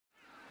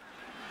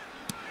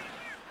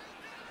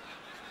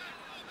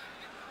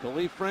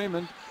Khalif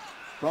Raymond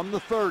from the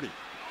 30.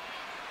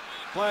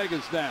 Flag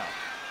is down.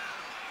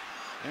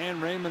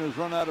 And Raymond has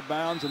run out of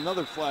bounds.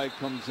 Another flag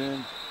comes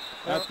in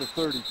at the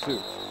 32.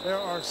 There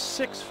are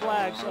 6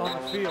 flags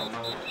on the field.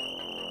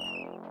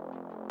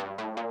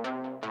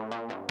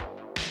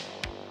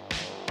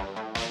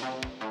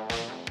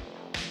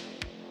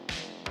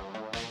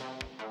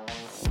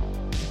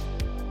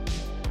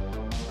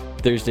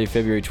 Thursday,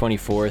 February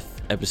 24th,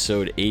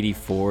 episode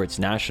 84. It's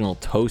National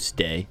Toast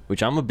Day,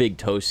 which I'm a big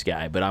toast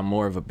guy, but I'm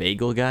more of a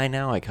bagel guy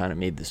now. I kind of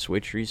made the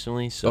switch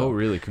recently. So. Oh,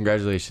 really?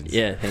 Congratulations.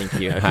 Yeah, thank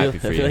you. I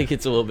feel like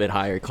it's a little bit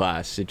higher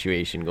class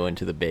situation going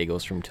to the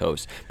bagels from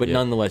toast. But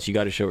nonetheless, you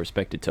got to show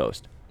respect to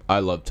toast. I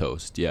love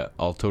toast, yeah.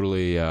 I'll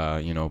totally,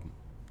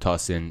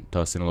 toss in a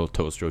little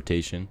toast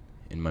rotation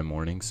in my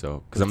morning,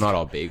 so because I'm not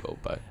all bagel,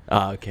 but...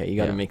 okay. You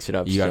got to mix it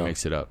up. You got to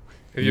mix it up.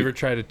 Have you ever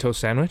tried a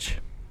toast sandwich?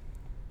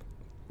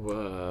 Yeah.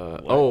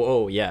 Have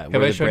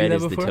Where I the showed you bread that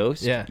is the before?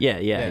 toast? Yeah.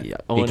 Yeah.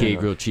 Oh, AKA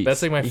grilled cheese.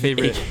 That's like my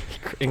favorite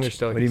English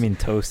delicacy. What do you mean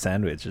toast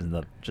sandwich? Isn't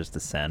that just a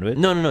sandwich?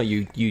 No.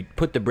 You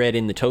put the bread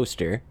in the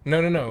toaster.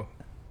 No.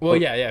 Well,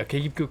 yeah. Okay,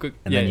 you cook.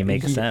 And then you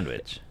make a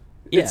sandwich.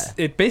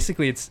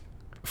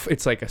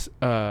 It's like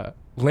a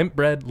limp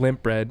bread,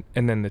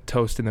 and then the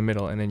toast in the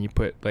middle, and then you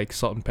put like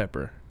salt and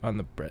pepper on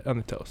the bread on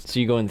the toast. So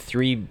you go in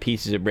 3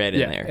 pieces of bread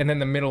in there. And then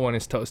the middle one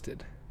is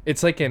toasted.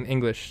 It's like an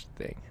English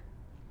thing.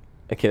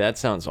 Okay, that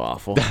sounds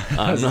awful.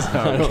 I'm not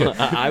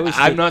surprised I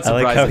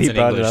like how it's he an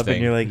brought English it up thing.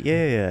 and you're like,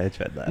 yeah, I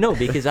tried that. No,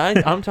 because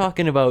I'm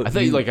talking about. I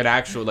thought you like an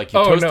actual, like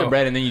you toast the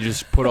bread and then you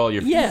just put all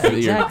your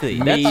exactly.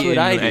 Your That's meat what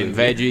I and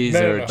do. veggies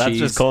No, or no. cheese. That's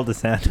just called a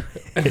sandwich.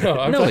 No,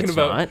 I'm No, talking it's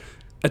about.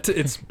 not.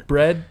 It's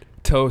bread,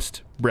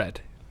 toast,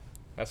 bread.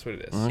 That's what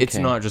it is. Okay. It's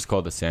not just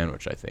called a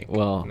sandwich, I think.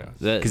 Well, No.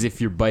 Because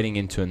if you're biting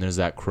into it and there's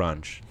that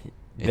crunch,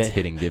 it's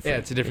hitting different. Yeah,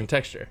 it's a different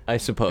texture. I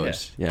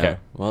suppose. Yeah. Okay.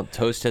 Well,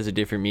 toast has a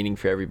different meaning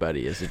for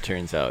everybody, as it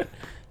turns out.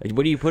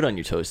 What do you put on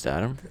your toast,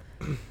 Adam?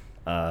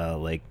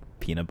 Like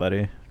peanut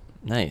butter.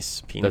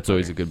 Nice. Peanut That's butter.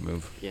 always a good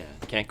move. Yeah,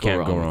 can't go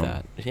wrong with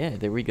that. Yeah,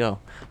 there we go.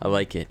 I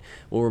like it.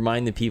 We'll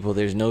remind the people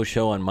there's no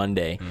show on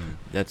Monday.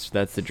 That's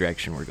the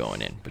direction we're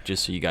going in. But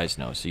just so you guys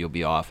know, so you'll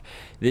be off.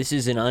 This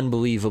is an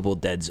unbelievable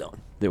dead zone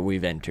that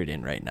we've entered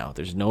in right now.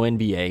 There's no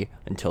NBA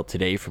until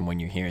today from when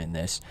you're hearing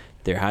this.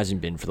 There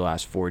hasn't been for the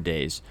last 4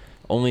 days.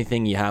 Only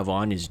thing you have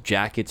on is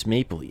Jackets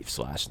Maple Leafs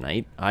last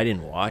night. I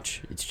didn't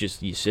watch. It's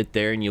just you sit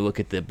there and you look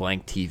at the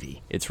blank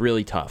TV. It's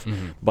really tough.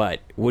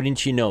 But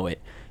wouldn't you know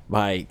it,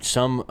 by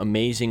some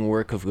amazing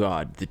work of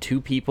God, the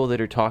 2 people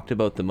that are talked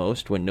about the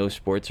most when no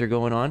sports are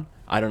going on,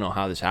 I don't know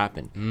how this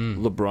happened.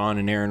 LeBron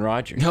and Aaron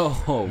Rodgers. No,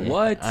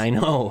 what? I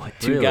know.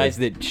 2 Really? guys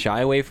that shy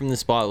away from the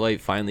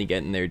spotlight finally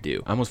getting their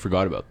due. I almost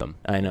forgot about them.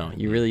 I know.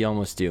 You really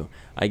almost do.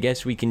 I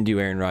guess we can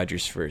do Aaron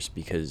Rodgers first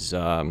because...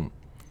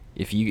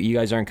 if you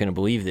guys aren't going to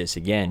believe this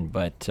again,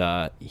 but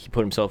he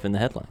put himself in the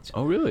headlines.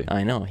 Oh, really?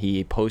 I know.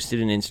 He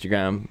posted an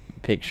Instagram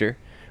picture,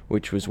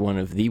 which was one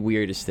of the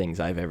weirdest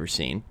things I've ever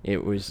seen.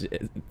 It was,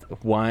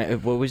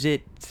 what was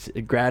it?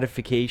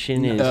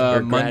 Gratification is...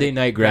 Monday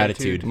night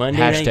gratitude.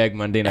 Hashtag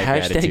Monday night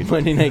gratitude. Hashtag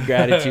Monday night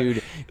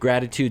gratitude.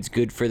 Gratitude's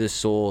good for the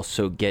soul,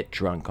 so get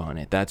drunk on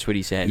it. That's what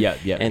he said. Yeah.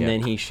 And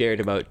then he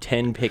shared about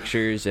 10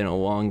 pictures and a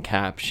long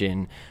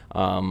caption.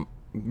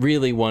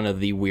 Really one of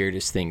the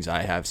weirdest things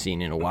I have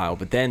seen in a while.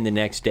 But then the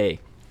next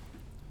day,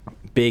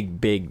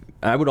 big,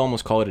 I would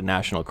almost call it a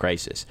national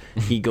crisis.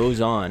 He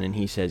goes on and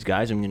he says,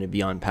 guys, I'm going to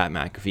be on Pat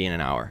McAfee in an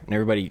hour. And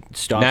everybody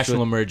stops.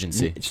 National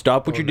emergency.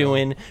 Stop what you're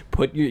doing.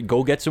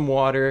 Go get some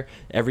water.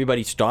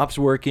 Everybody stops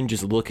working,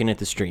 just looking at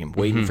the stream,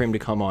 waiting for him to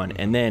come on.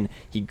 And then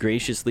he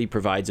graciously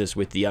provides us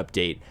with the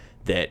update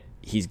that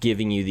he's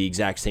giving you the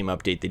exact same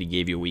update that he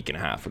gave you a week and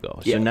a half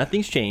ago. So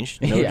nothing's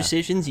changed. No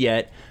decisions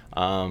yet.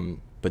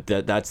 But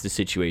that's the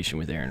situation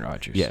with Aaron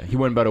Rodgers. Yeah, he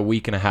went about a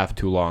week and a half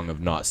too long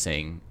of not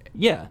saying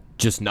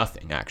just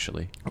nothing,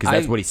 actually. Because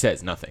that's what he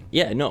says, nothing.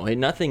 Yeah, no,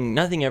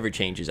 nothing ever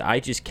changes. I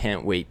just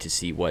can't wait to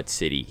see what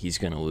city he's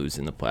going to lose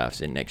in the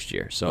playoffs in next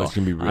year. So it's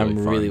gonna be really I'm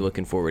fun. really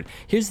looking forward.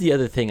 Here's the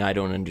other thing I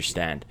don't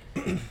understand.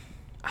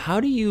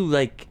 How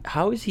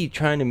is he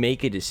trying to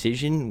make a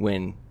decision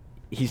when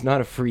he's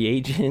not a free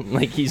agent?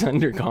 Like, he's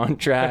under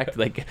contract.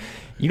 Like,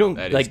 you don't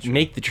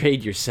make the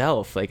trade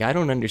yourself. Like, I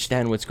don't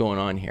understand what's going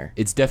on here.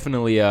 It's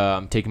definitely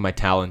I'm taking my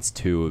talents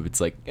too.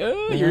 It's like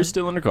you're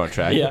still under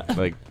contract. Yeah.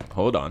 Like,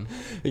 hold on.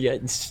 Yeah,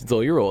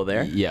 slow your roll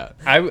there. Yeah.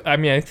 I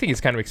mean, I think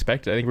it's kind of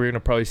expected. I think we're going to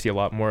probably see a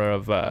lot more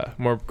of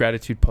more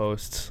gratitude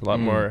posts, a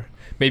lot more,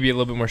 maybe a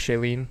little bit more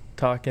Shailene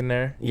talk in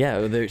there.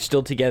 Yeah, they're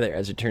still together,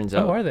 as it turns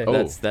out. Oh, are they?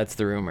 That's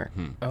the rumor.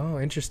 Oh,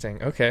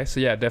 interesting. Okay, so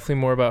yeah, definitely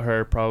more about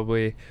her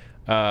probably.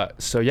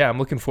 So yeah, I'm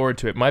looking forward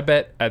to it. My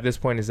bet at this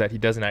point is that he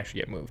doesn't actually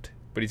get moved,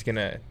 but he's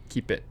gonna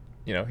keep it.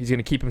 He's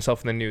gonna keep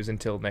himself in the news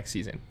until next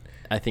season.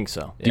 I think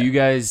so. Do you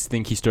guys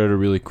think he started a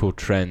really cool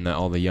trend that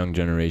all the young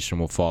generation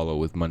will follow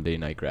with Monday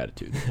night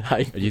gratitude?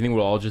 Or do you think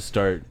we'll all just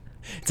start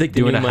It's like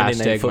doing the a new Monday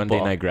Night hashtag Football.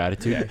 Monday night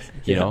gratitude?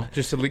 You know,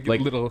 just a like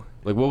little.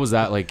 Like, what was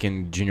that like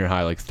in junior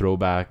high? Like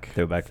throwback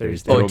Throwback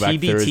Thursday. Oh, Throwback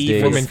TBT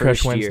Thursdays. for Woman the Crush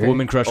first Wednesday. year.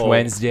 Woman Crush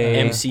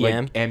Wednesday, MCM.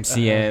 like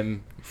MCM.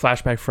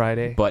 Flashback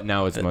Friday. But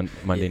now it's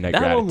Monday Night That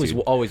Gratitude. one was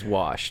always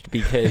washed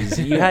because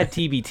you had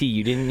TBT.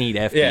 You didn't need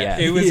FBS. Yeah,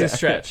 it was a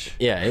stretch.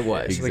 Yeah, it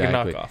was. It's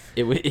Exactly. like a knockoff.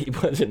 It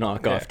was a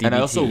knockoff. TBT. And I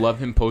also love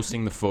him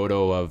posting the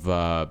photo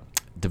of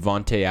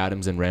Devontae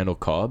Adams and Randall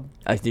Cobb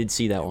I did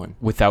see that one.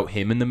 without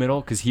him in the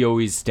middle, because he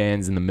always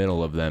stands in the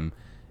middle of them,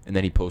 and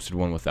then he posted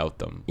one without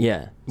them.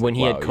 Yeah, when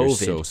he Wow, had you're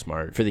COVID so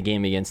smart. for the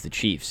game against the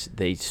Chiefs,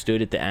 they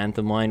stood at the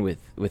anthem line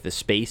with a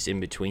space in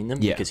between them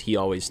Yeah. because he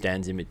always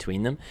stands in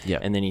between them. Yeah.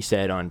 And then he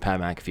said on Pat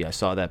McAfee, I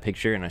saw that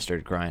picture and I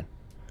started crying.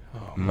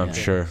 I'm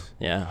sure.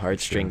 Yeah,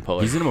 heartstring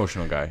poet. He's an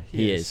emotional guy.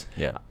 He is.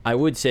 Yeah. I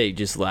would say,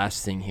 just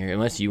last thing here,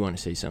 unless you want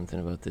to say something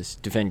about this,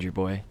 defend your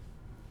boy.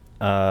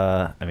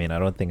 I mean, I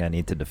don't think I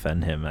need to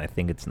defend him. I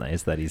think it's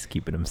nice that he's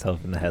keeping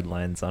himself in the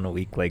headlines on a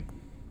week like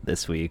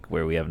this week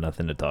where we have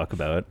nothing to talk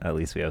about. At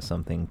least we have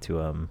something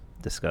to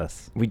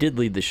discuss. We did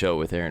lead the show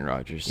with Aaron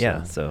Rodgers.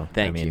 Yeah, so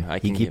thank I mean, you. I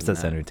he can keeps give him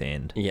us that.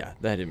 entertained. Yeah,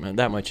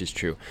 that much is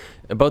true.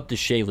 About the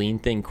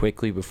Shailene thing,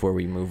 quickly before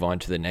we move on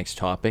to the next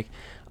topic,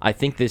 I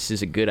think this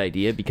is a good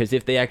idea because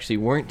if they actually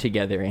weren't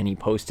together and he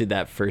posted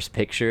that first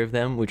picture of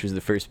them, which was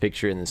the first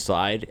picture in the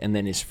slide, and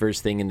then his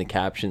first thing in the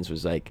captions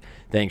was like,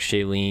 "Thanks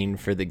Shailene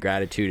for the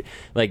gratitude,"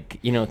 like,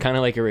 you know, kind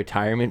of like a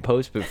retirement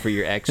post, but for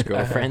your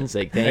ex-girlfriends,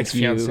 like, thank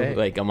you, Ex-fiancé.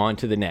 like, I'm on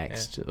to the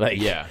next.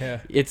 Like, Yeah.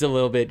 it's a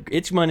little bit,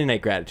 it's Monday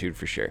Night Gratitude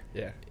for sure.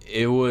 Yeah.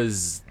 It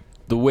was,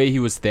 the way he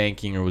was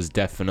thanking her was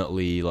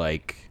definitely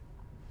like,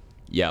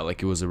 yeah,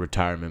 like it was a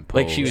retirement post.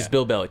 Like she was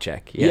Bill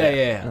Belichick.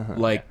 Yeah.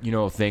 Like, you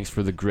know, thanks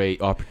for the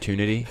great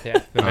opportunity.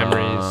 Yeah. The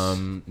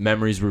memories.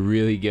 Memories were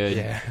really good.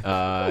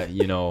 Yeah.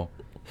 You know,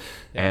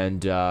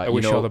 and I you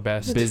wish know, all the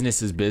best.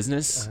 Business is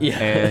business. Yeah.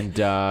 And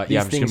yeah, These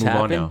I'm just things gonna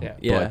move on happen. now.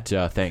 Yeah.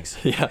 But thanks.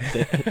 Yeah,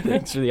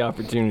 thanks for the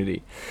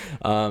opportunity.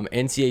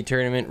 NCAA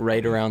tournament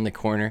right around the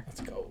corner.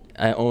 Let's go.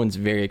 Owen's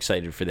very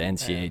excited for the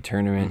NCAA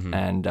tournament,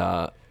 and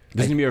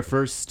This is gonna be our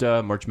first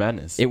March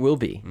Madness. it will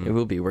be. It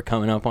will be. We're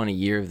coming up on a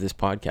year of this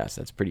podcast.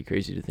 That's pretty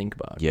crazy to think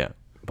about. Yeah.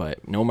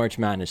 But no March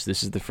Madness.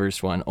 This is the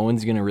first one.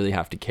 Owen's going to really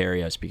have to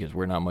carry us because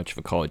we're not much of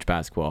a college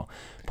basketball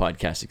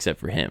podcast except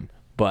for him.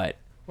 But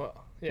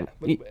Well, yeah. A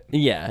little bit.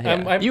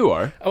 yeah. You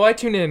are. Oh, I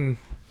tune in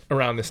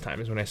around this time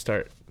is when I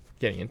start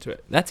getting into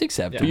it. That's But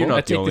acceptable. you're I not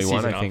the take the only one.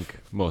 season I off. think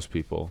most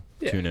people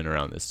Yeah. tune in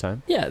around this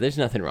time. Yeah, there's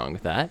nothing wrong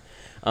with that.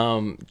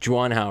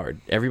 Juwan Howard,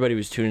 everybody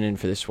was tuning in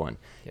for this one.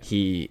 Yeah.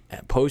 He,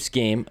 post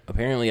game,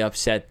 apparently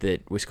upset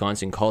that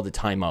Wisconsin called a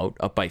timeout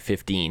up by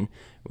 15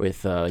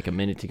 with like a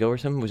minute to go or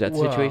something. Was that the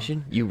Well,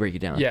 situation? You break it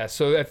down. Yeah.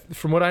 So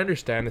from what I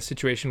understand, the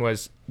situation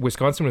was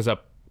Wisconsin was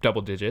up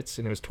double digits,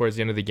 and it was towards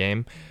the end of the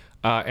game,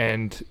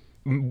 and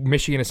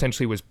Michigan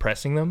essentially was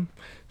pressing them.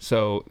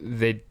 So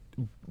they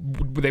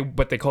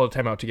called a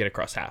timeout to get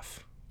across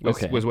half.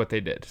 Was what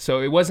they did.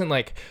 So it wasn't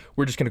like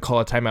we're just going to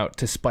call a timeout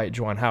to spite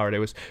Juwan Howard. It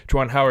was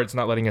Juwan Howard's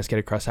not letting us get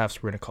across half, so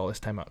we're going to call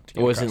this timeout. To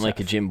get It wasn't across like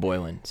a half. Jim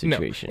Boylan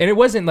situation. No. And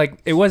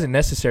it wasn't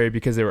necessary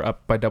because they were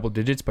up by double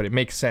digits, but it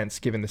makes sense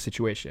given the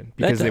situation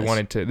because they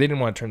does. didn't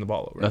want to turn the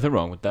ball over. Nothing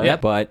wrong with that. Yeah,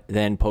 but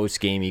then post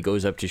game, he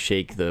goes up to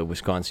shake the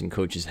Wisconsin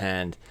coach's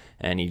hand,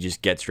 and he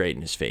just gets right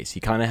in his face. He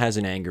kind of has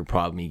an anger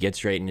problem. He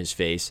gets right in his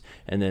face,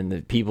 and then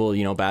the people,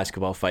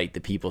 basketball fight.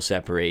 The people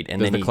separate, and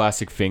Does then the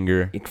classic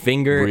finger.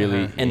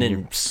 really, in and then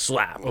your-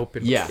 slap.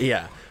 Open.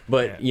 Yeah.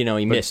 But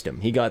he missed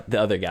him. He got the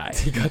other guy.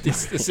 He got the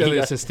silly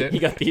assistant. He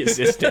got the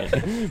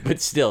assistant.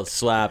 But still,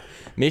 slap.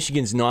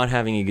 Michigan's not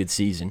having a good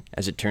season,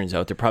 as it turns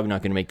out. They're probably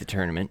not going to make the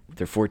tournament.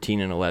 They're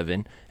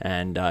 14-11,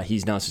 and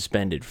he's now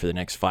suspended for the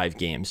next 5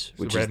 games,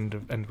 which is end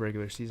of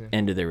regular season.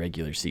 end of their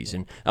regular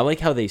season. I like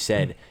how they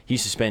said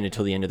he's suspended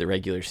till the end of the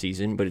regular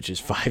season, but it's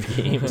just 5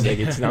 games. Like,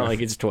 it's not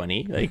like it's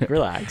 20. Like,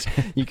 relax.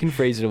 You can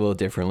phrase it a little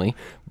differently,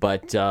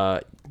 but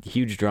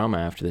huge drama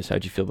after this.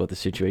 How'd you feel about the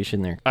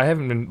situation there? I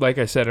haven't been, like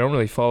I said, I don't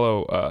really follow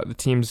the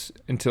teams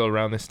until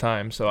around this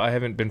time, so I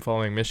haven't been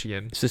following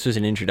Michigan. So this was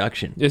an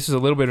introduction. This is a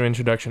little bit of an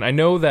introduction. I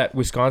know that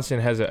Wisconsin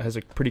has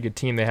a pretty good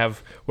team. They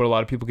have what a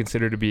lot of people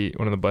consider to be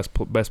one of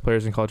the best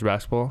players in college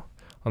basketball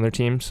on their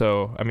team.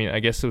 So, I mean, I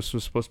guess this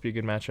was supposed to be a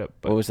good matchup.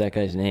 But What was that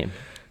guy's name?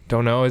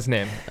 don't know his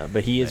name.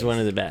 But he is one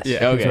of the best.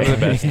 Yeah, Okay. he's one of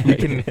the best. We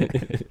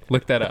can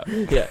look that up.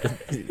 Yeah.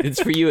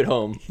 It's for you at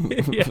home.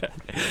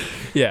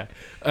 Yeah.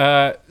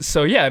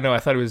 So, yeah, no, I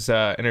thought it was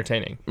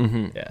entertaining.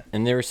 Mm-hmm. Yeah.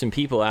 And there were some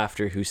people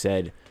after who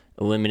said,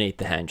 eliminate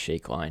the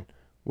handshake line.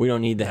 We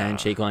don't need the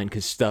handshake line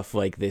because stuff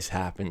like this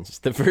happens. It's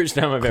the first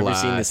time I've ever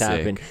seen this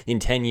happen in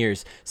 10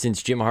 years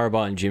since Jim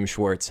Harbaugh and Jim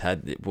Schwartz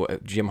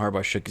Jim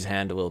Harbaugh shook his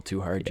hand a little too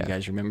hard. Yeah. You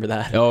guys remember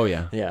that? Oh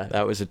yeah. Yeah,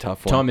 that was a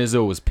tough one. Tom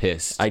Izzo was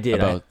pissed. I did.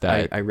 about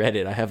that. I read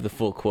it. I have the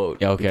full quote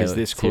Yeah, okay, because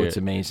this let's hear quote's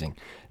it. amazing.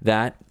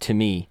 That, to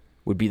me,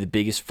 would be the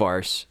biggest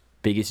farce,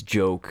 biggest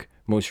joke,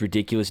 most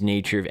ridiculous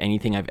nature of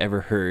anything I've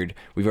ever heard.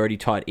 We've already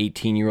taught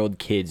 18-year-old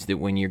kids that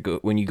when you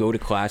go to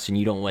class and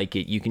you don't like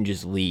it, you can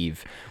just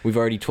leave. We've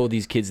already told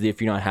these kids that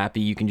if you're not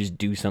happy, you can just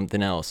do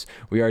something else.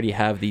 We already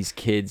have these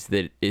kids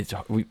that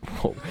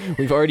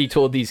we've already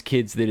told these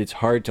kids that it's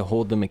hard to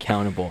hold them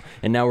accountable,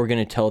 and now we're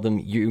going to tell them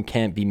you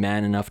can't be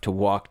man enough to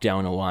walk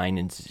down a line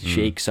and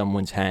shake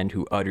someone's hand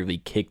who utterly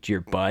kicked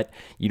your butt.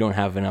 You don't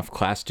have enough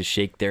class to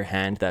shake their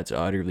hand. That's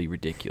utterly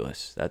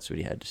ridiculous. That's what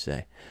he had to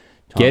say.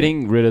 Tom,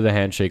 Getting rid of the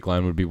handshake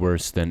line would be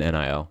worse than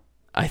NIL.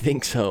 I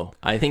think so.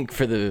 I think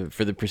for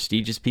the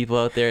prestigious people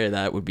out there,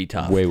 that would be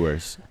tough. Way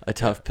worse. A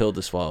tough pill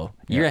to swallow.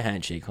 You're a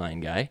handshake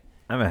line guy.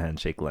 I'm a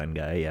handshake line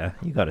guy. Yeah,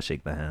 you got to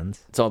shake the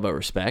hands. It's all about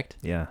respect.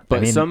 Yeah, But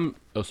I mean,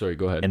 oh, sorry,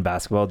 go ahead. in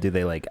basketball, do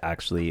they like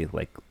actually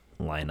like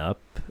line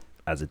up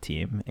as a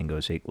team and go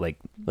shake like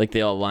Like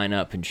they all line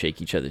up and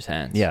shake each other's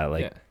hands. yeah,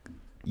 like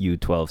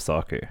U12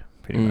 soccer,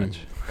 pretty much.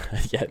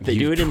 Yeah, they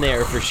do it in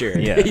there for sure.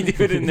 Yeah. They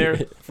do it in there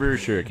for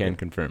sure. Can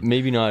confirm.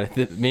 Maybe not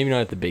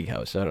at the big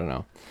house. I don't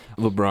know.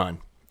 LeBron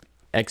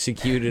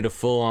executed a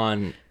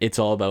full-on "it's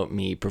all about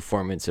me"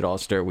 performance at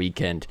All-Star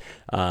Weekend.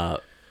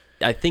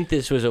 I think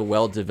this was a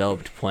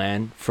well-developed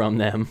plan from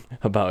them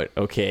about,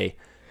 okay,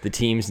 the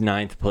team's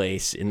 9th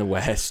place in the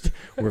West.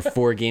 We're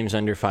 4 games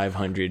under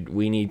 500.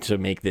 We need to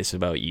make this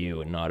about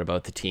you and not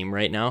about the team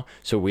right now.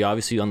 So we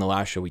obviously, on the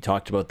last show, we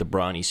talked about the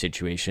Bronny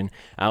situation.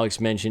 Alex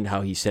mentioned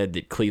how he said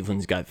that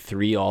Cleveland's got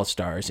 3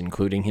 All-Stars,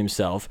 including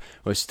himself.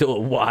 It was still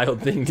a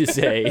wild thing to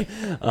say.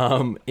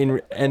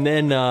 And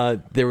then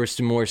there were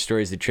some more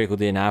stories that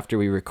trickled in after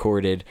we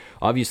recorded,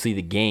 obviously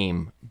the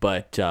game,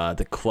 but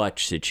the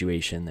Klutch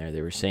situation there.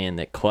 They were saying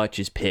that Klutch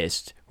is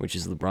pissed, which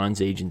is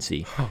LeBron's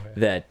agency,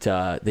 that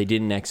they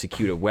didn't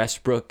execute a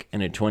Westbrook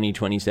and a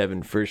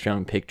 2027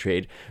 first-round pick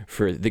trade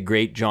for the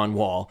great John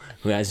Wall,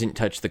 who hasn't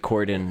touched the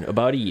court in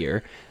about a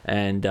year.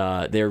 And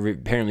they're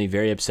apparently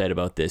very upset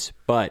about this.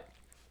 But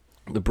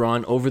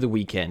LeBron, over the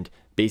weekend,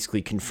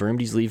 basically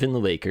confirmed he's leaving the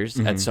Lakers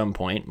at some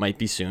point, might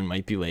be soon,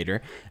 might be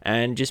later,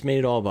 and just made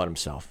it all about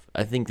himself.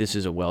 I think this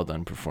is a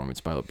well-done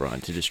performance by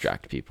LeBron to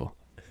distract people.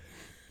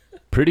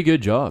 Pretty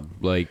good job.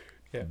 Like,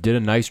 did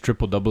a nice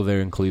triple-double there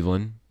in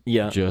Cleveland.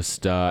 Yeah.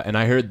 Just and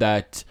I heard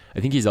that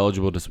I think he's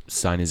eligible to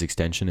sign his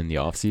extension in the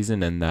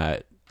offseason, and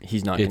that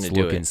he's not going to do it.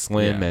 It's looking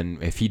slim,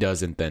 and if he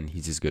doesn't, then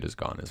he's as good as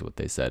gone, is what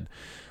they said.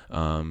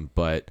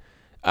 But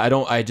I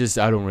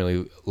don't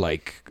really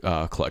like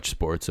Klutch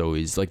Sports.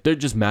 Always like they're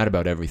just mad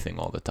about everything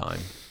all the time.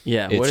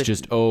 Yeah, it's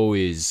just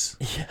always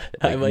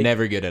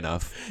never good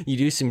enough. You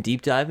do some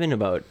deep diving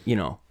about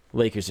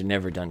Lakers have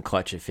never done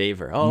Klutch a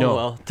favor.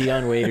 Well,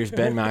 Deion Waiters,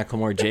 Ben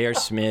McLemore, J.R.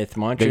 Smith,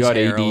 Montrezl they got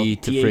Harrell,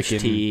 AD to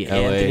THT,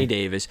 Anthony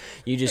Davis.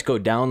 You just go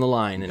down the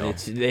line, and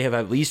they have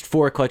at least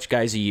 4 Klutch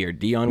guys a year.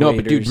 Deion Waiters.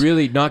 But dude,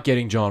 really not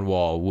getting John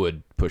Wall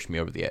would push me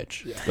over the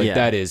edge.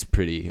 That is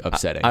pretty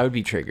upsetting. I would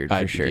be triggered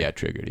for sure. Yeah,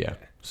 triggered, yeah.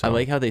 So. I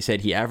like how they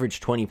said he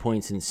averaged 20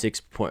 points and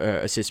 6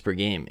 assists per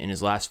game in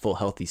his last full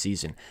healthy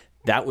season.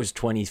 That was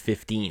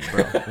 2015,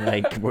 bro.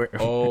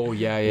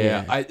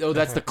 Yeah.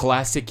 That's the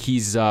classic.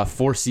 He's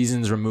 4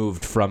 seasons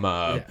removed from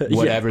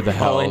whatever the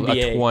hell, an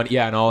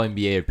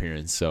All-NBA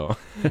appearance. So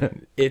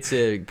it's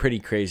a pretty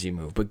crazy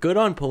move. But good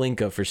on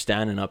Pelinka for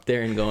standing up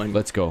there and going,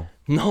 "Let's go."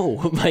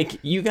 No,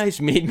 you guys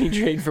made me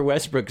trade for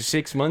Westbrook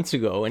 6 months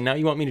ago, and now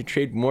you want me to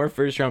trade more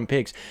first-round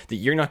picks that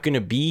you're not going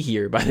to be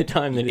here by the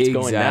time that it's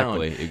going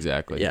down.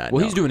 Exactly. Yeah.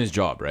 Well, he's doing his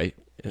job, right?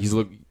 He's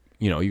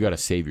you got to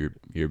save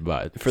your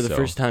butt. For the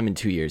first time in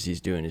 2 years,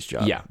 he's doing his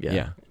job. Yeah.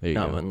 There you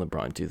Not go. letting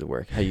LeBron do the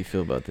work. How you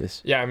feel about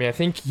this? Yeah, I mean, I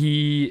think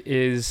he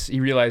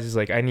realizes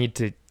I need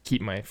to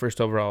keep my first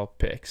overall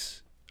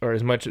picks, or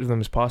as much of them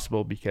as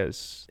possible,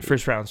 because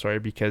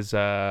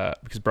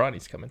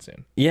Bronny's coming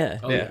soon.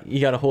 Yeah.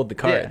 You got to hold the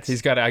cards.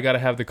 Yeah, I got to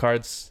have the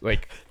cards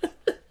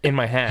in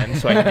my hand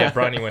so I can get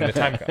Bronny when the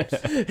time comes.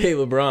 Hey,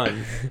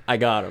 LeBron, I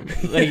got him.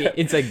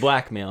 It's like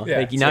blackmail.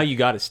 Yeah, now you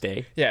got to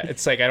stay. Yeah,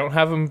 it's I don't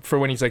have him for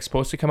when he's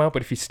supposed to come out,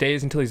 but if he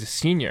stays until he's a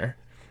senior,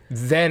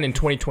 then in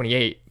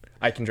 2028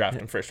 I can draft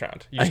him first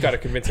round. You just got to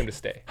convince him to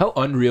stay. How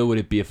unreal would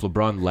it be if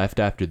LeBron left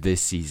after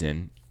this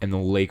season and the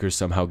Lakers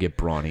somehow get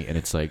Bronny, and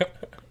it's like,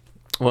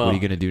 well, what are you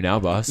gonna do now,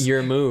 boss?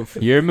 Your move.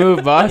 Your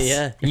move, boss.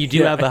 Yeah, you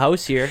do have a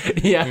house here.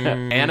 Yeah,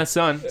 and a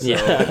son. So.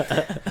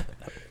 Yeah.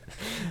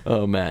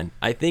 Oh, man.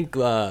 I think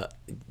the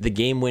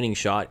game-winning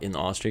shot in the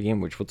All-Star game,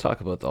 which we'll talk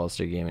about the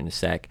All-Star game in a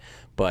sec,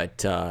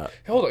 but...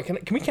 hold on. Can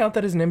we count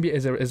that as an NBA,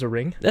 as a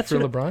ring for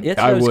LeBron? That's what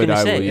I was going to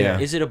say. Yeah.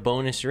 Is it a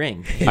bonus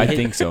ring? I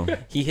think so.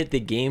 He hit the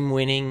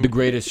game-winning... The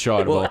greatest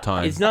shot of all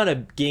time. It's not a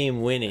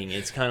game-winning.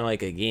 It's kind of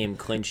like a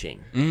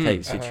game-clinching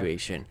type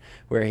situation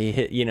where he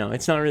hit...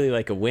 it's not really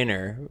like a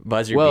winner,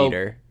 buzzer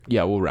beater.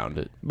 Yeah, we'll round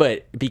it.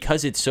 But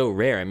because it's so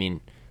rare, I mean,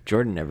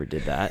 Jordan never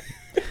did that.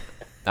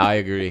 I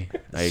agree.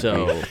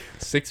 So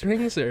 6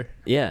 rings or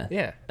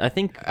yeah. I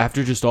think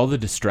after just all the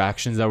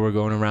distractions that were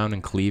going around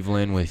in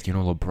Cleveland with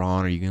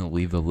LeBron, are you going to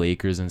leave the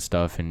Lakers and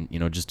stuff, and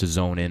just to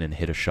zone in and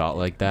hit a shot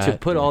like that, to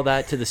put all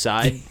that to the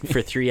side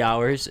for 3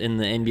 hours in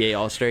the NBA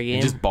All-Star game,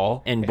 and just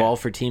ball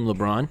for Team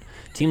LeBron.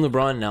 Team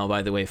LeBron now,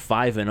 by the way,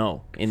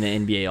 5-0 in the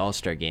NBA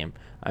All-Star game.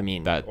 I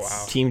mean,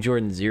 That's Team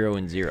Jordan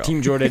 0-0.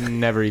 Team Jordan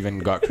never even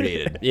got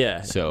created.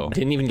 Yeah. So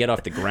didn't even get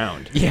off the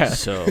ground. Yeah.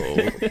 So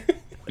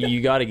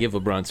you got to give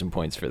LeBron some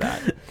points for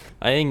that.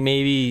 I think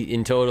maybe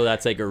in total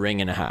that's like a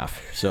ring and a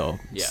half. So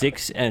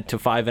 6 to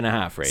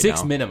 5.5 right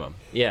 6 now. minimum.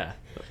 Yeah.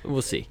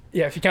 We'll see.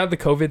 Yeah, if you count the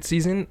COVID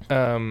season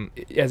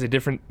as a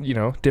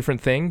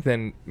different thing,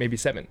 then maybe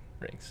 7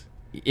 rings.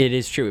 It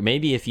is true.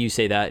 Maybe if you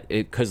say that,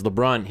 because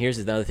LeBron, here's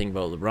another thing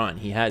about LeBron.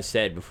 He has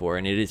said before,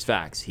 and it is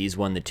facts, he's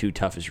won the 2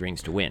 toughest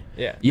rings to win.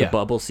 Yeah. The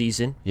bubble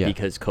season, Yeah.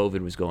 because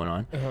COVID was going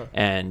on,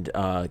 and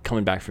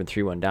coming back from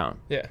 3-1 down.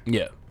 Yeah.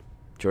 Yeah.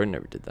 Jordan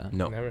never did that.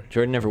 No. Never.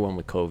 Jordan never won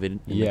with COVID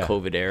in the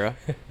COVID era.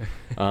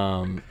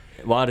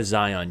 A lot of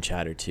Zion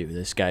chatter, too.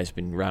 This guy's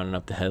been rounding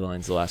up the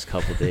headlines the last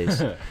couple of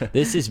days.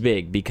 This is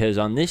big because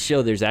on this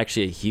show, there's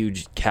actually a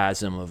huge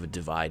chasm of a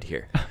divide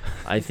here.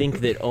 I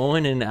think that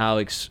Owen and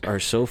Alex are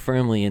so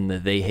firmly in the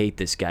they hate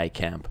this guy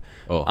camp.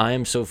 Oh. I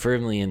am so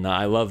firmly in the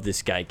I love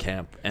this guy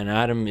camp. And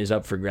Adam is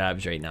up for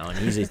grabs right now. And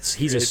he's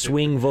a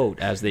swing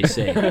vote, as they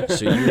say.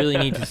 So you really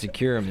need to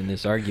secure him in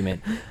this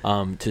argument.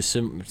 To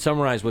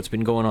summarize what's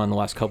been going on the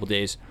last couple of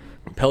days,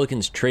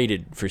 Pelicans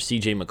traded for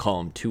C.J.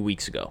 McCollum 2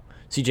 weeks ago.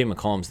 C.J.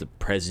 McCollum's the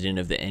president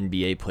of the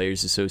NBA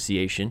Players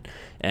Association,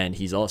 and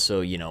he's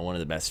also, one of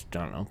the best,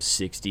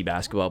 60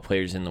 basketball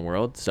players in the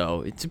world.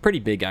 So it's a pretty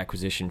big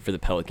acquisition for the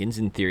Pelicans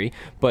in theory.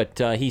 But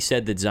he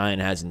said that Zion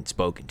hasn't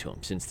spoken to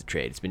him since the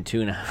trade. It's been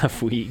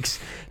 2.5 weeks,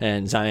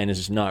 and Zion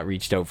has not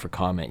reached out for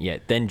comment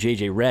yet. Then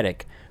J.J.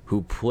 Redick,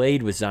 who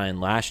played with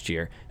Zion last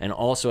year and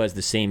also has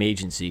the same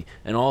agency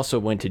and also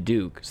went to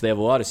Duke. So they have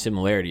a lot of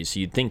similarities. So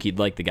you'd think he'd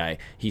like the guy.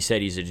 He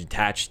said he's a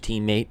detached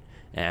teammate.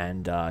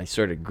 And I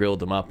sort of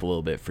grilled him up a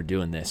little bit for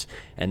doing this.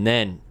 And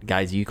then,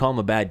 guys, you call him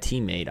a bad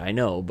teammate, I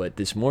know, but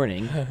this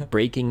morning,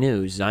 breaking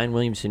news, Zion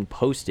Williamson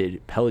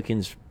posted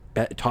Pelicans'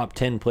 top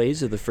 10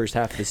 plays of the first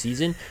half of the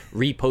season,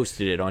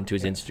 reposted it onto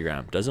his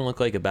Instagram. Doesn't look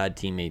like a bad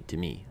teammate to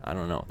me. I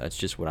don't know. That's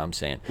just what I'm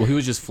saying. Well, he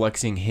was just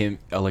flexing him,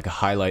 like a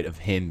highlight of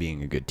him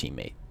being a good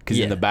teammate. Because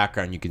in the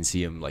background, you can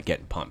see him like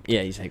getting pumped.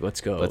 Yeah, he's like,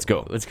 let's go.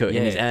 Yeah,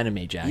 in his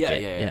anime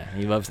jacket. Yeah.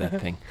 He loves that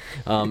thing.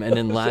 And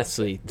then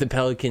lastly, the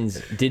Pelicans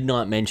did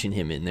not mention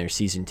him in their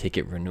season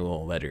ticket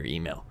renewal letter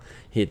email.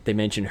 They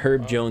mentioned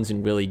Herb Jones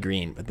and Willie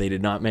Green, but they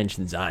did not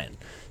mention Zion.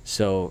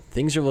 So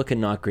things are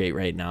looking not great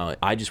right now.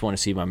 I just want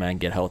to see my man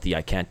get healthy.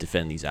 I can't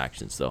defend these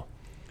actions, though.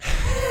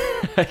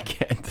 I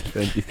can't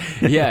defend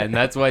these. Yeah, and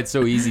that's why it's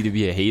so easy to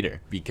be a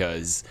hater,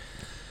 because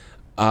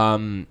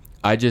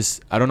I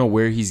don't know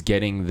where he's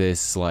getting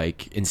this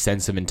like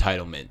sense of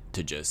entitlement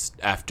to just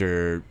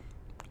after,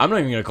 I'm not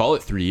even going to call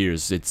it 3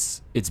 years.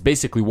 It's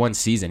basically one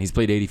season. He's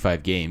played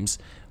 85 games.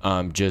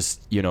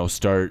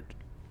 Start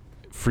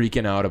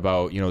freaking out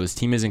about, this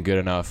team isn't good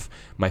enough.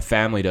 My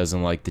family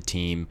doesn't like the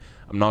team.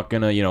 I'm not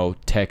going to,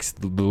 text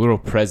the little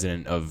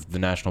president of the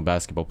National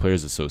Basketball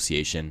Players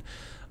Association.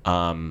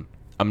 I'm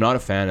not a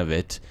fan of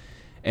it.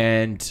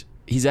 And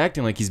he's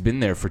acting like he's been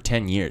there for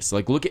 10 years.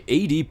 Like, look at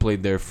AD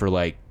played there for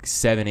like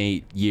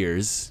 7-8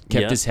 years,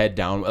 kept his head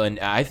down. And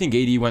I think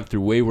AD went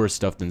through way worse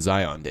stuff than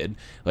Zion did.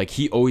 Like,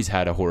 he always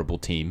had a horrible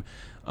team.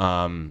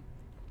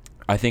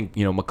 I think,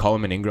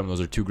 McCollum and Ingram,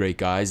 those are 2 great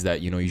guys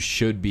that, you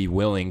should be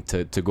willing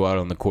to go out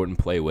on the court and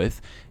play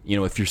with.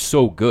 If you're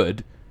so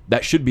good,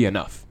 that should be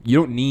enough. You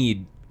don't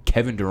need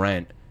Kevin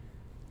Durant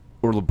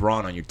or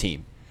LeBron on your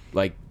team.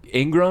 Like,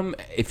 Ingram,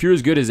 if you're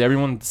as good as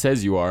everyone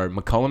says you are,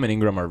 McCollum and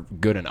Ingram are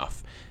good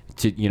enough.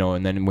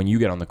 And then when you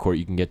get on the court,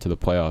 you can get to the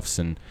playoffs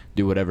and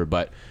do whatever.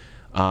 But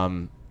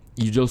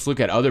you just look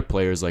at other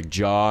players like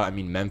Ja. I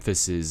mean,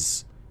 Memphis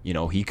is,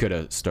 he could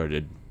have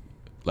started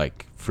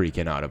like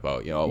freaking out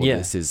about,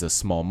 this is a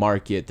small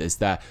market, this,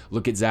 that.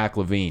 Look at Zach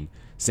LaVine.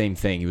 Same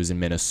thing. He was in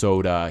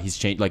Minnesota. He's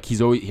changed. Like,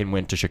 he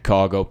went to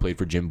Chicago, played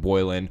for Jim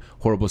Boylan.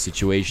 Horrible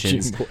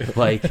situations.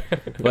 like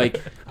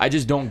I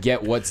just don't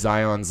get what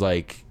Zion's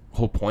like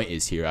whole point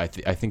is here. I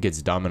think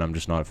it's dumb, and I'm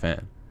just not a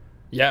fan.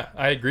 Yeah,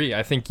 I agree.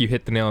 I think you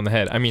hit the nail on the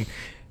head. I mean,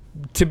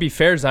 to be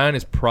fair, Zion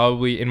is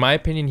probably, in my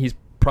opinion, he's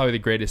probably the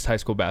greatest high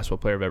school basketball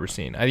player I've ever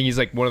seen. I think he's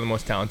like one of the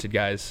most talented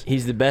guys.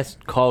 He's the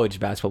best college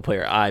basketball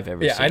player I've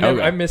ever seen. I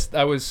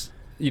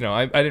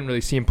didn't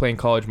really see him play in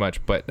college much,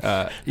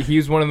 but he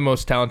was one of the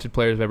most talented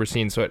players I've ever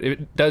seen. So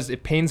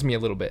it pains me a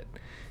little bit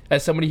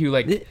as somebody who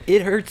like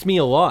it hurts me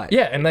a lot.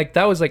 Yeah, and like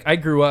that was like I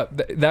grew up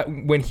that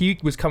when he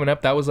was coming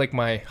up, that was like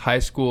my high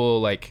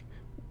school like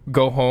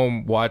go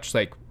home watch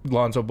like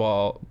Lonzo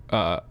Ball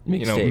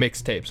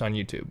mixtapes on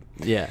YouTube.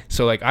 Yeah.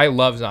 So like I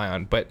love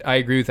Zion, but I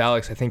agree with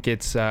Alex. I think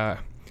it's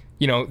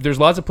there's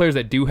lots of players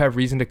that do have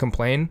reason to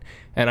complain,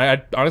 and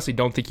I honestly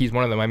don't think he's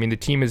one of them. I mean, the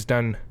team has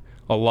done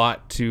a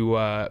lot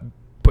to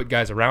put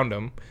guys around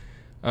him,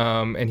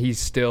 and he's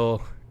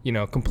still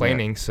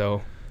complaining. Yeah.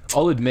 So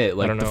I'll admit,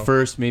 like the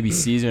first maybe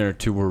season or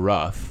 2 were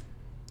rough.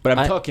 But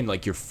I'm talking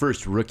like your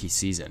first rookie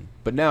season.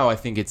 But now I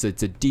think it's a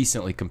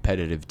decently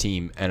competitive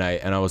team. And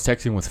I was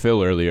texting with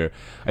Phil earlier.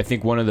 I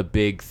think one of the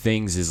big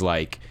things is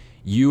like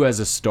you as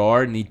a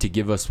star need to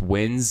give us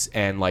wins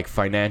and like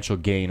financial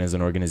gain as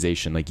an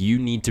organization. Like you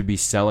need to be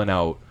selling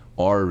out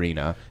our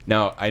arena.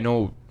 Now, I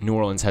know New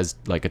Orleans has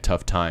like a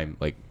tough time,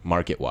 like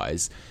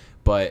market-wise,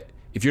 but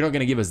if you're not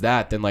going to give us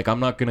that, then like I'm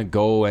not going to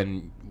go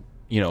and,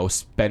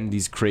 spend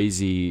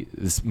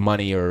this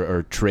money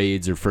or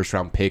trades or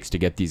first-round picks to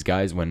get these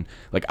guys when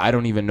like I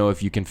don't even know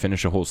if you can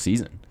finish a whole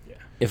season. Yeah.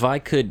 If I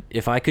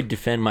could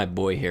defend my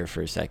boy here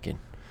for a second,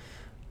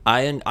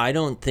 I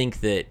don't think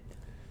that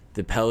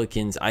the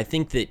Pelicans, I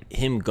think that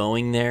him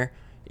going there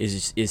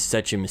is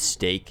such a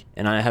mistake,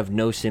 and I have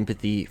no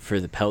sympathy for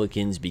the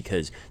Pelicans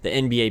because the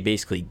NBA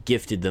basically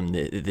gifted them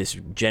this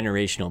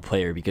generational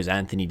player because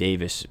Anthony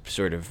Davis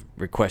sort of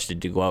requested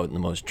to go out in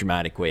the most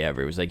dramatic way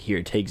ever. It was like,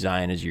 here, take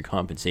Zion as your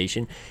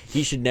compensation.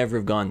 He should never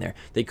have gone there.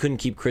 They couldn't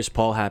keep Chris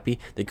Paul happy.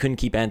 They couldn't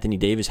keep Anthony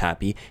Davis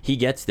happy. He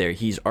gets there.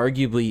 He's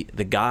arguably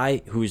the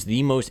guy who is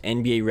the most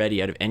NBA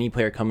ready out of any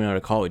player coming out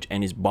of college,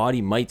 and his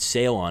body might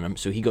sail on him,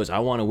 so he goes, I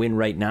want to win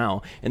right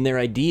now. And their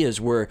ideas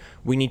were,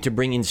 we need to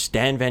bring in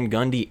Stan Van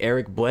Gundy,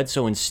 Eric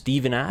Bledsoe, and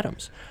Steven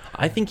Adams.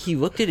 I think he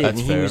looked at it and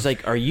he was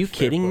like, are you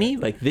kidding me?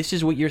 Like, this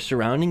is what you're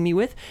surrounding me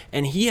with?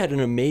 And he had an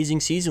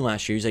amazing season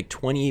last year. He's like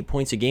 28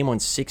 points a game on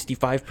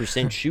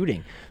 65%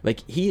 shooting.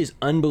 Like, he is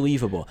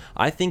unbelievable.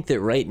 I think that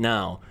right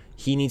now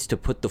he needs to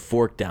put the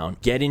fork down,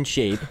 get in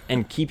shape,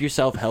 and keep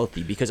yourself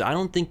healthy, because I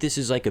don't think this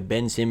is like a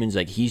Ben Simmons,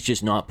 like he's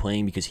just not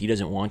playing because he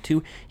doesn't want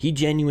to. He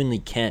genuinely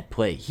can't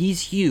play.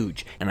 He's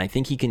huge, and I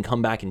think he can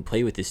come back and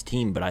play with this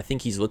team, but I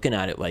think he's looking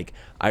at it like,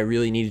 I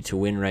really needed to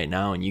win right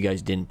now, and you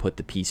guys didn't put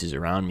the pieces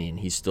around me,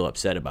 and he's still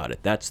upset about it.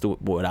 That's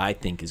what I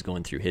think is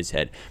going through his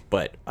head,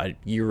 but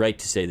you're right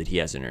to say that he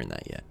hasn't earned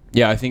that yet.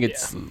 Yeah, I think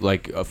it's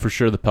like for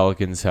sure the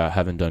Pelicans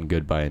haven't done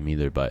good by him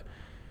either, but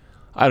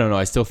I don't know.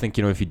 I still think,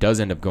 if he does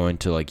end up going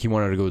to, like, he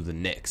wanted to go to the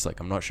Knicks. Like,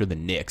 I'm not sure the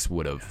Knicks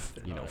would have,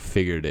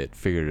 figured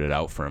it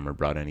out for him or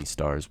brought any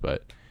stars.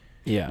 But,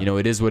 yeah,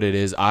 it is what it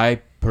is.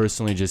 I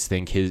personally just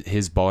think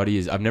his body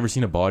is. I've never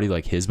seen a body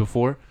like his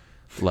before.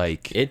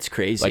 Like, it's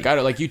crazy.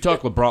 Like you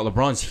talk LeBron.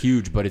 LeBron's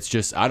huge, but it's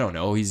just, I don't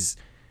know.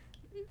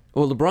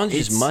 LeBron's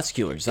just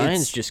muscular.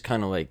 Zion's just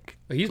kind of like,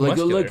 he's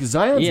muscular. Like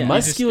Zion's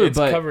muscular, it's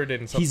but covered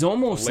in he's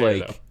almost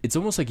layer, like though. It's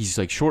almost like he's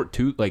like short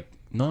too, like.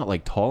 Not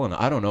like tall enough.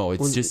 I don't know.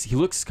 It's just he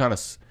looks kind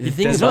of. The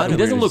thing about him, he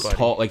doesn't look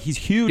tall. Like he's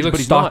huge, he but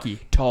he's stocky.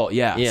 not tall.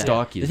 Yeah,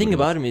 stocky. The thing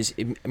about him is,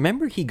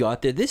 remember he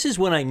got there. This is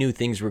when I knew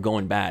things were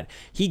going bad.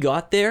 He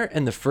got there,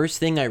 and the first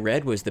thing I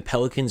read was the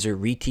Pelicans are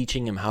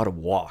reteaching him how to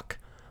walk.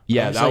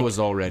 Yeah, that was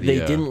already. They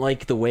didn't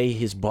like the way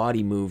his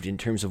body moved in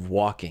terms of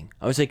walking.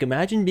 I was like,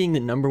 imagine being the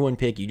 #1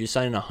 pick. You just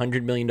signed a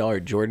 $100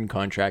 million Jordan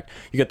contract.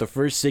 You got the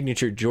first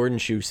signature Jordan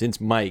shoe since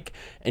Mike,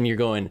 and you're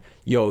going,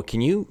 yo, can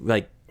you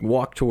like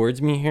walk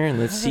towards me here and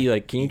let's see,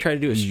 like, can you try to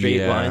do a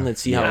straight line?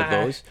 Let's see how it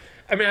goes.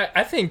 I mean,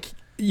 I think,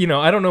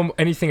 I don't know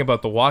anything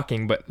about the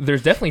walking, but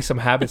there's definitely some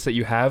habits that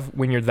you have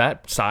when you're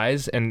that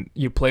size and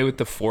you play with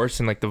the force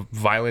and like the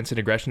violence and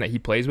aggression that he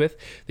plays with,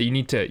 that you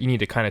need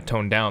to kind of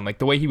tone down. Like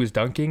the way he was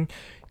dunking,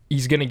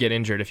 he's going to get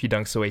injured if he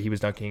dunks the way he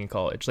was dunking in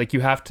college. Like you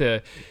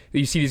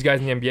see these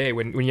guys in the NBA,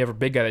 when you have a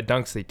big guy that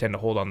dunks, they tend to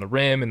hold on the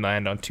rim and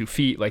land on 2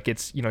 feet. Like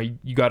it's,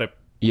 you got to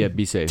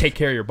be safe. Take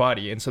care of your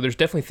body. And so there's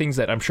definitely things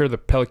that I'm sure the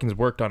Pelicans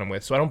worked on him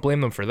with. So I don't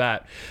blame them for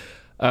that.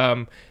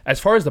 As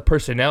far as the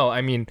personnel, I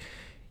mean,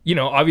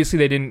 obviously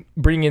they didn't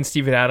bring in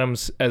Steven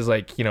Adams as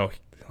like,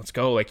 let's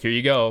go, like, here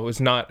you go. It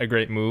was not a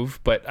great move,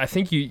 but I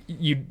think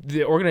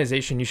the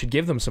organization, you should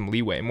give them some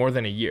leeway, more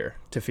than a year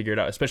to figure it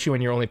out, especially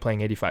when you're only playing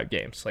 85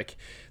 games. Like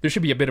there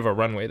should be a bit of a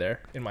runway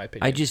there, in my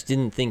opinion. I just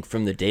didn't think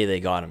from the day they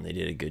got him, they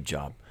did a good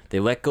job. They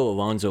let go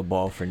Alonzo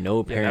Ball for no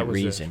apparent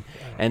reason.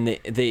 And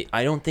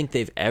I don't think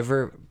they've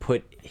ever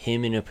put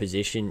him in a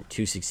position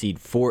to succeed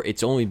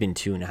it's only been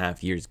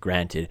 2.5 years,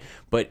 granted.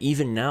 But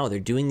even now, they're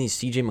doing these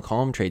CJ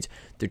McCollum trades.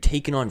 They're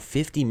taking on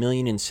 $50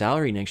 million in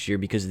salary next year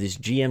because this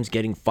GM's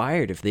getting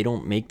fired if they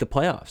don't make the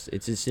playoffs.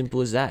 It's as simple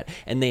as that.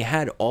 And they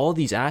had all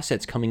these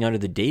assets coming out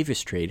of the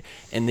Davis trade,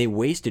 and they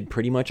wasted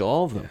pretty much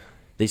all of them.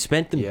 They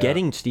spent them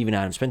getting Steven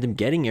Adams, spent them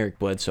getting Eric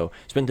Bledsoe,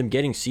 spent them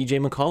getting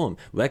CJ McCollum,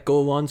 let go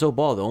Alonzo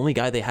Ball. The only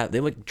guy they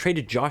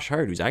traded Josh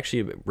Hart, who's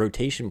actually a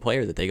rotation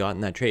player that they got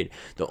in that trade.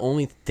 The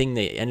only thing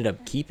they ended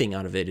up keeping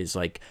out of it is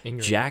like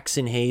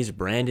Jackson Hayes,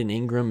 Brandon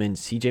Ingram, and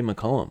CJ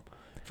McCollum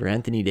for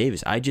Anthony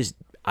Davis. I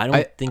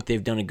don't think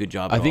they've done a good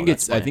job. I think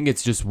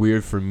it's just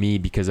weird for me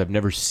because I've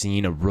never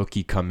seen a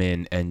rookie come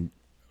in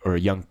or a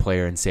young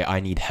player and say, I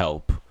need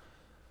help.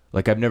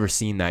 Like, I've never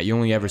seen that. You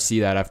only ever see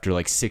that after,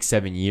 like,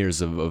 6-7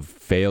 years of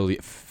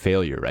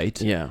failure,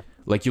 right? Yeah.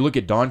 Like, you look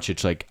at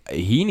Doncic, like,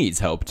 he needs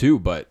help, too,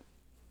 but,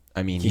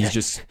 I mean, he's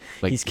just,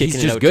 like, he's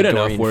just good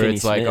enough where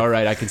it's like, all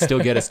right, I can still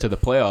get us to the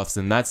playoffs,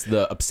 and that's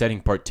the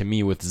upsetting part to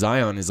me with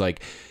Zion is,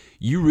 like,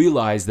 you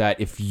realize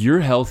that if you're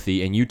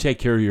healthy and you take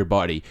care of your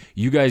body,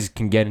 you guys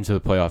can get into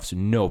the playoffs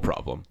no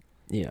problem.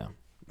 Yeah.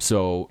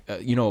 So,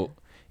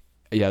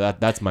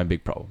 that's my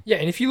big problem. Yeah,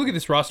 and if you look at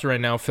this roster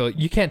right now, Phil,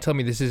 you can't tell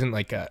me this isn't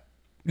like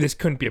this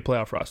couldn't be a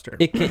playoff roster.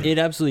 It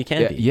absolutely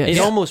can be. Yes. It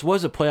almost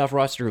was a playoff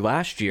roster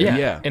last year.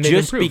 Yeah. And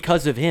just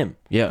because of him.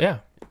 Yeah.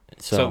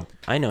 So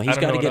I know he's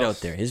got to get out else.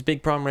 there. His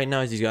big problem right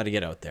now is he's got to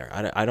get out there.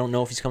 I don't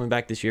know if he's coming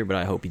back this year, but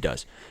I hope he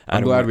does.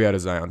 I'm glad we had a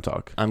Zion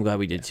talk. I'm glad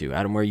we did too.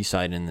 Adam, where are you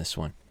siding in this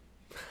one?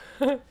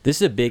 This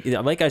is a big,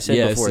 like I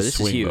said before, this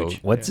is huge. vote.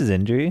 What's his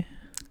injury?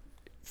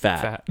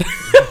 Fat.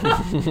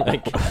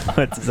 Like,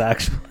 what's his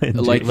actual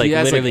injury? Like he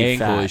has like literally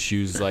ankle fat.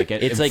 issues, like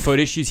It's and like- foot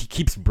issues. He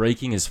keeps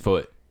breaking his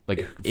foot,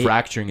 like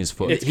fracturing his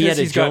foot. It's He had 'cause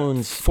a he's got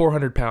Jones-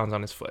 400 pounds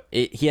on his foot.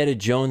 He had a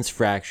Jones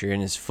fracture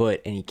in his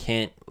foot, and he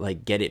can't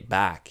like get it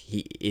back.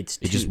 It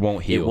just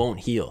won't heal. It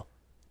won't heal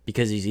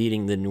because he's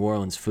eating the New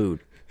Orleans food.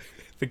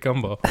 The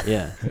gumbo.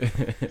 Yeah,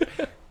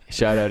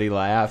 Shout out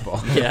Eli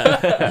Apple.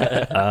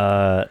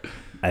 yeah.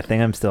 I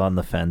think I'm still on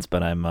the fence,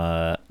 but I'm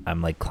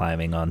like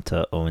climbing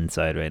onto Owen's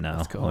side right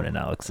now. go. Owen and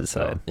Alex's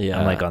side. Yeah.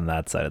 I'm like on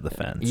that side of the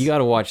fence. You got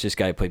to watch this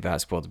guy play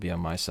basketball to be on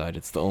my side.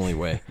 It's the only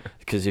way.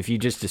 Because if you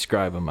just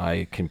describe him,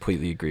 I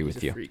completely agree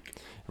with you.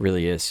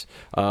 Really is.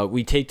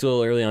 We taped a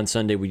little early on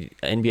Sunday.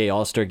 NBA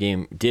All-Star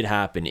Game did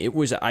happen.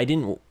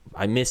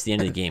 I missed the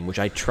end of the game, which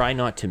I try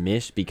not to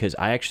miss because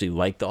I actually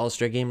like the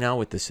All-Star Game now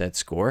with the set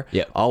score.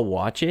 Yeah. I'll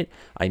watch it.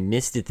 I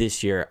missed it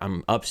this year.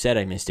 I'm upset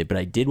I missed it, but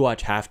I did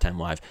watch halftime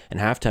live, and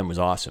halftime was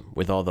awesome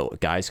with all the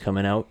guys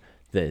coming out,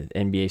 the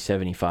NBA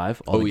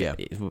 75.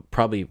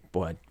 Probably,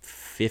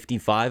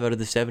 55 out of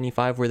the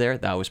 75 were there.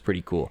 That was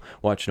pretty cool.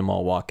 Watching them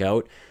all walk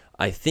out.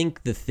 I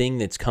think the thing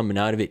that's coming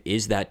out of it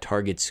is that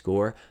target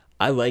score.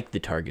 I like the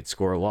target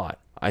score a lot.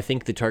 I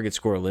think the target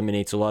score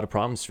eliminates a lot of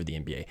problems for the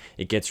NBA.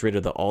 It gets rid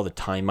of all the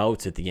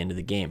timeouts at the end of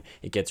the game.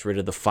 It gets rid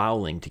of the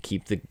fouling to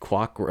keep the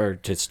clock or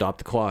to stop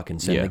the clock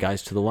and send the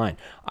guys to the line.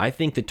 I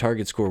think the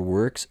target score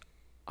works.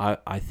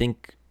 I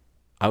think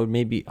I would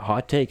maybe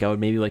hot take. I would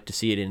maybe like to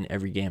see it in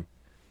every game.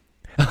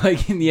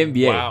 Like in the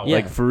NBA. Wow.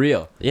 Like Yeah. for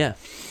real. Yeah.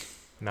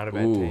 Not a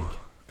bad Ooh. take.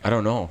 I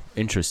don't know.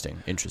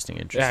 Interesting.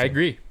 Yeah, I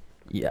agree.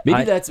 Yeah.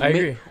 Maybe I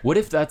agree. What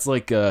if that's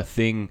like a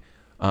thing?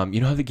 You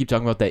know how they keep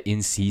talking about that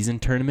in-season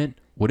tournament?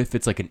 What if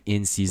it's like an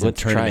in-season Let's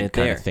try tournament it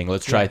kind there. of thing?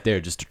 Let's try it there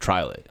just to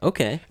trial it.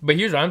 Okay. But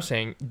here's what I'm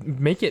saying.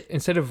 Make it,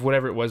 instead of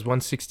whatever it was,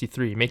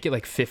 163, make it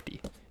like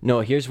 50. No,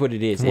 here's what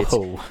it is.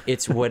 Whoa.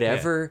 It's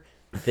whatever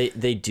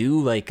they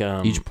do like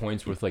Each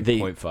point's worth like they-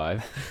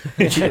 0.5.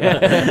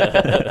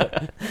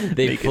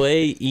 they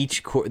play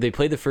they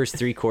play the first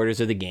 3 quarters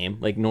of the game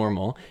like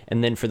normal,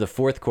 and then for the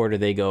fourth quarter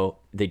they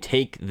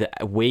take the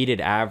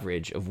weighted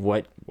average of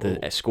what the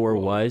score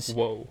was.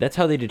 Whoa. That's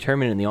how they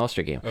determine it in the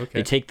All-Star game. Okay.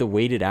 They take the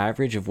weighted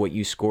average of what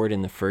you scored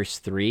in the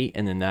first 3,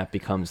 and then that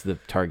becomes the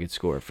target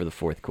score for the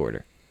fourth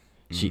quarter.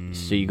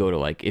 So you go to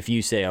like, if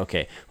you say,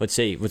 okay, let's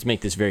make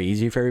this very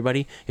easy for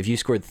everybody. If you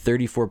scored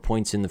 34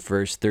 points in the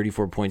first,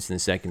 34 points in the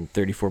second,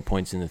 34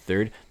 points in the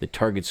third, the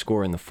target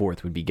score in the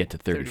fourth would be get to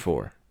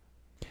 34.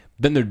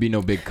 Then there'd be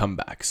no big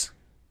comebacks,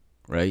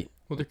 right?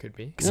 Well, there could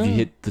be. Because if you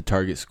hit the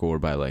target score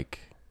by like...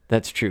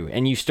 That's true.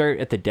 And you start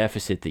at the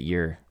deficit that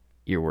you're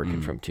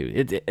working from too.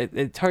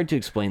 It's hard to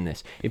explain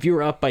this. If you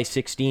were up by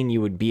 16,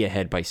 you would be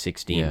ahead by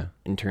 16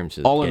 in terms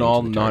of All in getting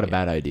all, to the not a target.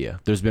 bad idea.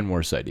 There's been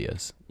worse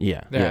ideas.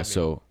 Yeah. There have Yeah, been.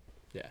 so...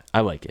 Yeah. I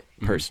like it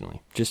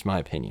personally. Just my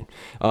opinion.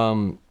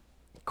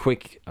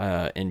 Quick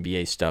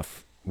NBA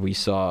stuff. We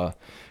saw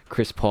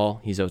Chris Paul.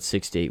 He's out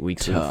 6 to 8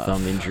 weeks with a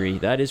thumb injury.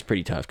 That is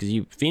pretty tough because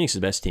Phoenix is the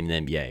best team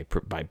in the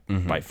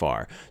NBA by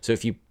far. So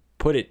if you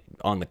put it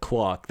on the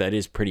clock, that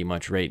is pretty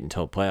much right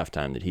until playoff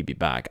time that he'd be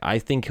back. I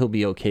think he'll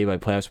be okay by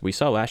playoffs. We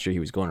saw last year he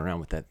was going around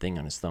with that thing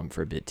on his thumb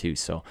for a bit too.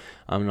 So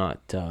I'm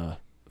not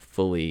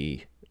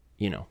fully,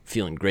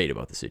 feeling great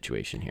about the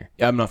situation here.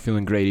 Yeah, I'm not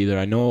feeling great either.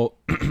 I know.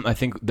 I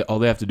think all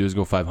they have to do is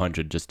go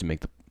 500 just to make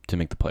the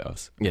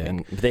playoffs. Yeah,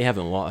 and they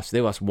haven't lost. They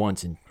lost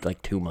once in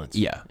like 2 months.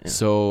 Yeah.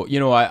 So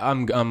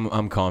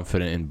I'm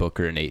confident in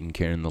Booker and Ayton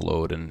carrying the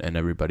load and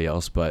everybody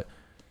else, but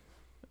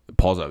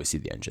Paul's obviously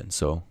the engine,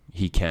 so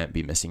he can't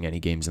be missing any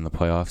games in the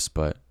playoffs.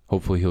 But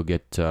hopefully he'll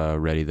get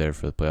ready there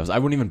for the playoffs. I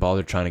wouldn't even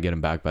bother trying to get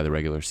him back by the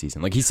regular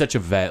season. Like, he's such a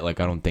vet.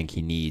 Like, I don't think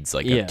he needs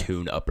like a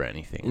tune up or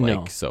anything. Like,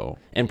 No. so.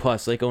 And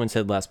plus, like Owen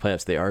said last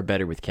playoffs, they are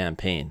better with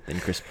campaign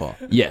than Chris Paul.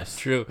 Yes.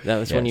 True. That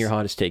was one of Yes. your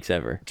hottest takes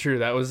ever. True.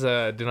 That was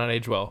did not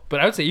age well. But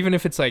I would say even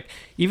if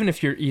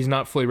he's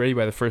not fully ready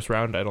by the first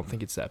round, I don't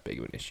think it's that big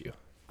of an issue.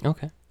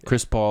 Okay.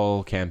 Chris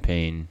Paul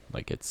campaign,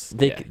 like it's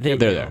They're He'll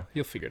there.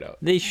 You'll figure it out.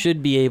 They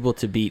should be able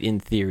to beat, in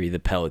theory, the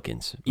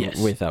Pelicans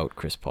without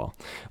Chris Paul.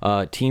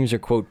 Teams are,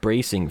 quote,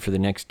 bracing for the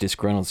next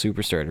disgruntled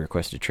superstar to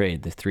request a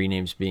trade. The 3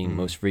 names being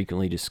most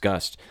frequently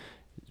discussed: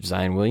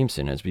 Zion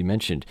Williamson, as we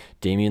mentioned,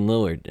 Damian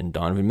Lillard, and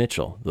Donovan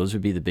Mitchell. Those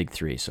would be the big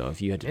 3. So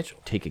if you had to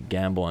take a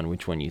gamble on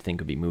which one you think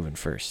would be moving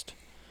first.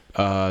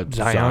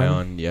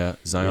 Zion,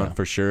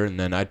 for sure, and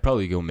then I'd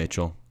probably go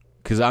Mitchell,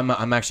 because I'm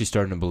actually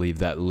starting to believe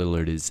that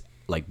Lillard is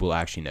will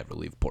actually never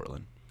leave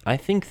Portland. I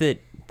think that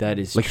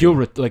is Like true.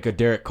 he'll like a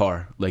Derek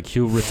Carr, like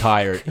he'll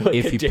retire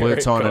if he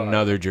puts on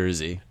another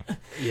jersey.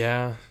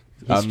 Yeah.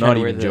 I'm trying not to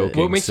wear even the-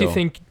 joking. What makes you so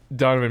think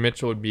Donovan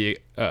Mitchell would be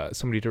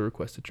somebody to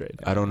request a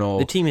trade? I don't know.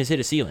 The team has hit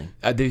a ceiling.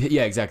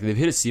 Yeah, exactly. They've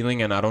hit a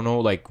ceiling, and I don't know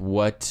like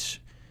what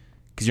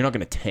because you're not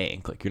going to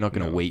tank. Like, you're not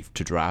going to wait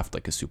to draft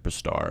like a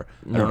superstar.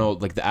 No. I don't know.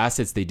 Like, the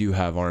assets they do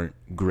have aren't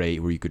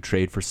great where you could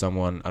trade for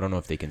someone. I don't know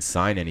if they can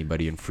sign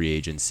anybody in free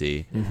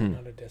agency.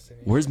 Not a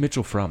destination. Where's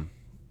Mitchell from?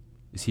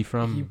 Is he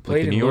from He played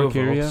like, the in New York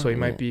Louisville, area? so he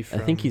might be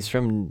from. I think he's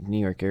from New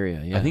York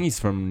area. Yeah. I think he's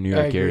from New I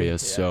York agree, area. yeah.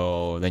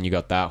 So then you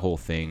got that whole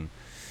thing.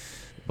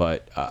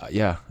 But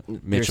They're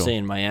Mitchell.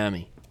 saying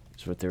Miami.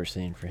 That's what they were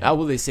saying for him.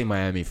 Well, they say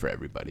Miami for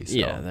everybody. So.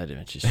 Yeah, that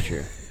much is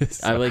true.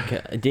 I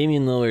like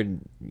Damian Lillard.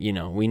 You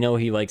know, we know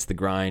he likes the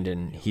grind,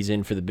 and he's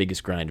in for the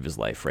biggest grind of his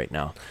life right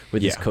now,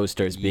 with his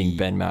co-stars being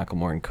Ben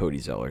McLemore and Cody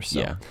Zeller.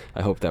 So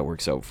I hope that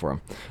works out for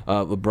him.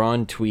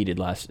 LeBron tweeted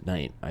last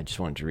night. I just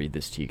wanted to read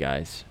this to you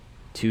guys.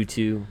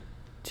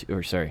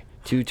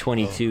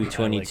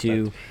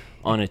 2/22/22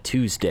 on a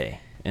Tuesday,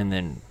 and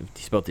then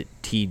he spelled it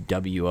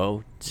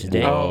TWO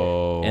today.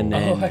 Oh, and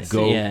then I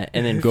see. and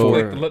then Go.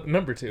 four. Like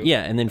number 2.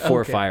 Yeah, and then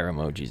 4 Okay. fire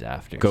emojis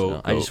after. Go,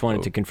 So I just wanted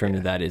go. to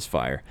confirm that is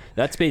fire.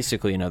 That's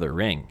basically another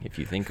ring, if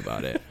you think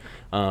about it.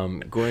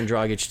 Goran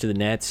Dragic to the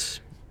Nets.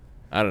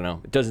 I don't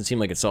know. It doesn't seem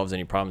like it solves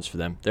any problems for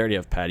them. They already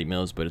have Patty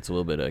Mills, but it's a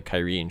little bit of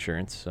Kyrie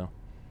insurance. So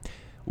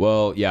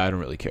Well, yeah, I don't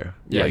really care.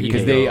 Yeah, you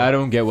because can go. I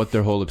don't get what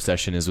their whole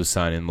obsession is with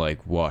signing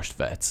like washed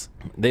vets.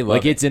 they love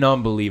Like, it. it's an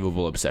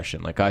unbelievable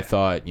obsession. Like, I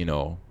thought,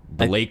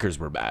 the Lakers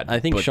were bad. I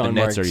think but Sean the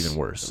Nets Marks are even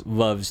worse.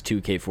 loves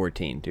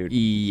 2K14, dude.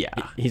 Yeah,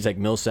 He's like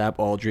Millsap,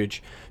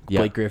 Aldridge,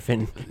 Yeah. Blake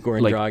Griffin,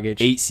 Goran like Dragic.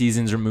 8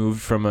 seasons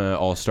removed from an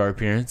All-Star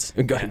appearance.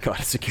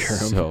 Gotta secure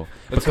him. So,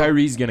 but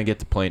Kyrie's gonna get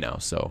to play now.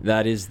 So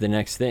That is the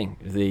next thing.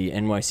 The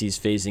NYC's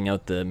phasing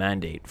out the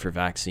mandate for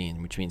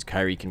vaccine, which means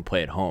Kyrie can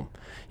play at home.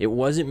 It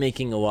wasn't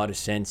making a lot of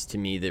sense to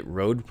me that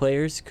road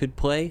players could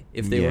play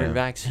if they weren't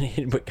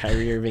vaccinated, but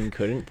Kyrie Irving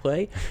couldn't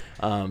play.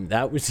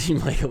 That would seem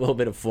like a little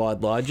bit of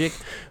flawed logic,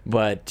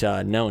 but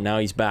no, now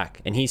he's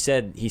back. And he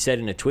said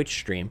in a Twitch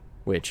stream,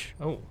 which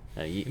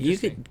you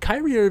could.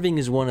 Kyrie Irving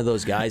is one of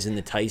those guys in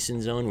the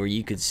Tyson zone where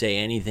you could say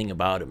anything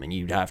about him and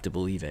you'd have to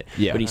believe it.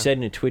 Yeah. But he said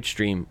in a Twitch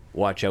stream,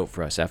 "Watch out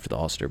for us after the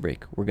All-Star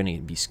break. We're gonna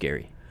be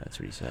scary." That's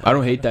what he said. I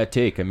don't hate that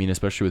take. I mean,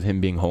 especially with him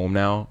being home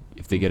now,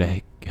 if they get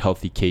a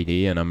healthy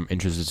KD, and I'm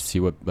interested to see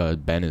what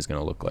Ben is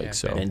gonna look like. Yeah,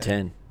 so Ben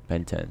 10.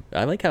 Ben 10.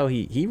 I like how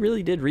he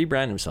really did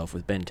rebrand himself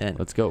with Ben 10.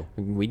 Let's go.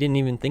 We didn't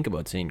even think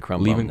about saying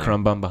Crumb Leaving Bum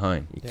Crumb Bum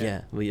behind.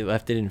 Yeah, we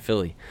left it in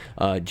Philly.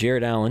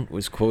 Jared Allen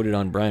was quoted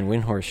on Brian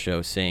Windhorst's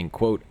show saying,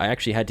 quote, "I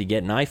actually had to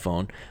get an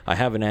iPhone. I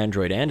have an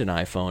Android and an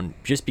iPhone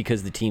just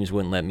because the teams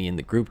wouldn't let me in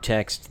the group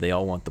text. They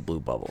all want the blue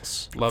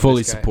bubbles." Love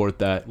Fully this guy. support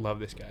that. Love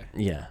this guy.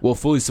 Yeah. Well,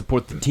 fully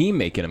support the team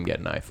making him get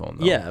an iPhone,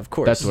 though. Yeah, of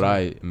course. That's what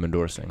I am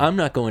endorsing. I'm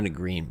not going to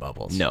green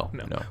bubbles. No.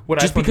 What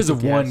Just iPhone because do you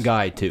of think he one has?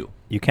 guy, too.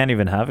 You can't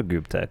even have a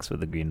group text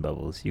with the green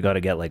bubbles. You got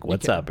to get like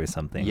WhatsApp or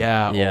something.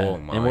 Yeah. Yeah, Oh,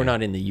 my. and we're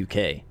not in the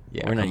UK.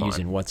 Yeah, we're not come on.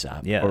 using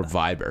WhatsApp. Yeah. Or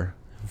Viber.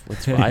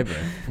 What's Viber?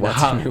 What's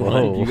Wow. the new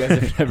one? You guys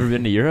have never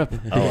been to Europe?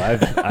 Oh,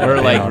 I've Or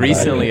been like on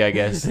recently, Viber. I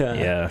guess.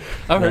 Yeah.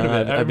 I've heard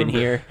No, of it. I've been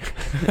here.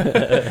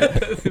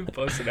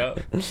 Post it out.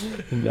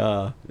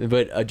 No,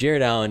 but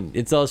Jared Allen,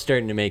 it's all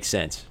starting to make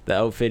sense. The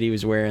outfit he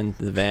was wearing,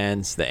 the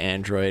Vans, the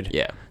Android.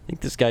 Yeah. I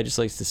think this guy just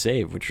likes to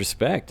save, which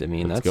respect. I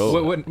mean, Let's that's.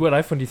 go. What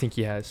iPhone do you think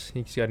he has?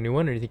 Think he's got a new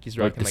one, or do you think he's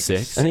Like rocking the like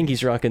 6? I think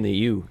he's rocking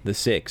the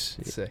 6.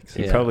 6?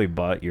 He Yeah. probably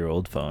bought your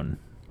old phone.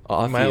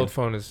 My old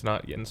phone is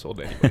not getting sold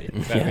to anybody.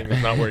 That thing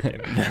is not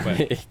working.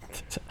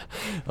 But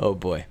Oh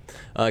boy.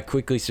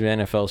 Quickly, some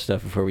NFL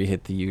stuff before we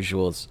hit the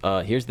usuals.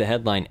 Here's the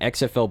headline: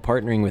 XFL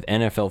partnering with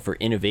NFL for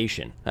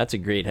innovation. That's a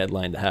great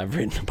headline to have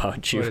written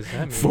about you. What does that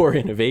mean? For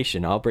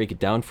innovation. I'll break it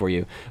down for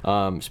you.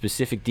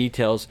 Specific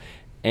details.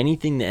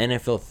 Anything the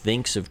NFL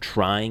thinks of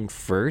trying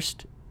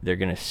first, they're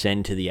going to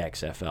send to the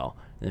XFL.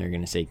 And they're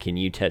going to say, "Can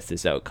you test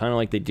this out?" Kind of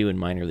like they do in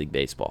minor league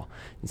baseball.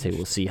 And say,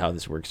 "We'll see how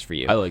this works for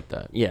you." I like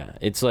that. Yeah,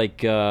 it's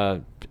like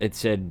it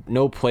said,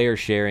 no player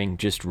sharing,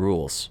 just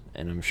rules.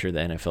 And I'm sure the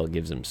NFL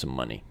gives them some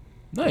money.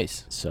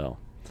 Nice. So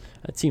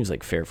that seems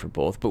like fair for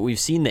both. But we've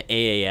seen the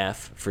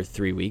AAF for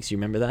 3 weeks. You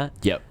remember that?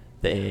 Yep.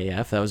 The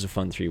AAF, that was a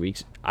fun 3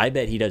 weeks. I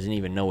bet he doesn't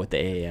even know what the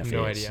AAF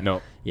No is. idea.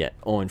 No. Yeah,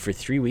 Owen, for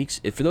 3 weeks.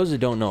 For those that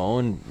don't know,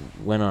 Owen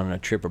went on a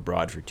trip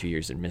abroad for 2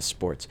 years and missed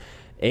sports.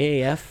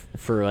 AAF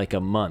for like a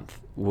month.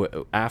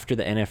 After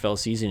the NFL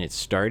season, it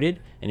started,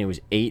 and it was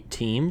 8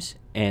 teams,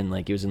 and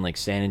like it was in like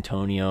San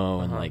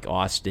Antonio and like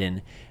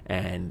Austin,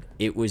 and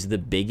it was the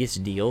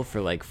biggest deal for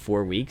like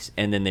 4 weeks,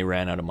 and then they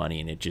ran out of money,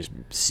 and it just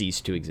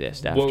ceased to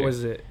exist after. what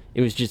was it?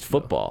 It was just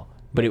football.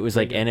 But it was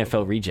like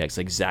NFL rejects.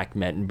 Like Zach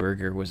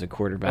Mettenberger was a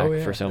quarterback Oh,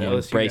 yeah, for the someone.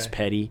 LSU Bryce guy.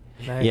 Petty.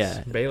 Nice.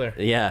 Yeah. Baylor.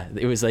 Yeah.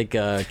 It was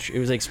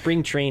like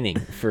spring training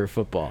for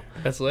football.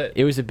 That's lit.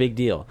 It was a big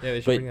deal. Yeah, they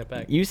should but bring that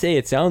back. You say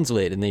it sounds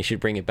lit, and they should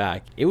bring it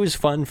back. It was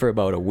fun for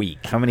about a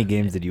week. How many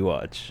games did you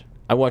watch?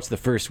 I watched the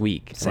first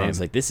week. And I was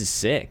Same. like, this is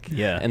sick.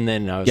 Yeah. And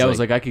then I I was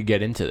like, I could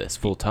get into this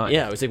full time.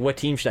 yeah, I was like, what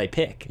team should I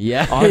pick?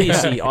 Yeah.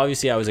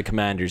 Obviously, I was a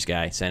Commanders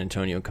guy, San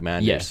Antonio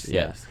Commanders. Yes,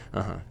 Yeah.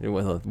 yes.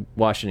 Well,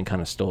 Washington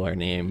kind of stole our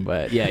name,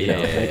 but Yeah, you yeah,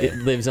 know, yeah, yeah. it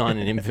lives on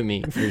in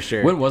infamy for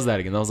sure. When was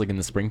that again? That was like in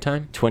the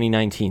springtime?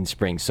 2019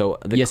 spring. So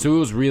So it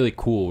was really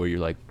cool where you're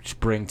like,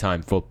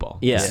 springtime football.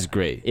 Yeah. This is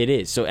great. It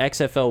is. So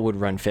XFL would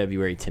run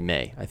February to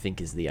May, I think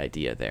is the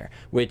idea there.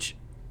 Which,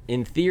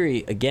 in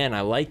theory, again,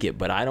 I like it,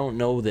 but I don't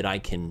know that I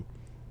can,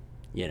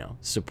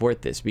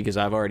 support this because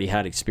I've already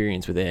had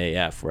experience with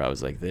AAF where I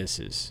was like, this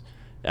is...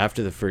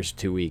 After the first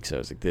 2 weeks, I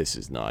was like, this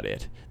is not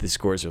it. The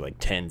scores are like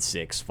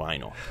 10-6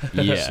 final.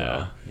 Yeah.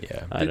 So,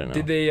 Yeah. I don't know.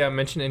 Did they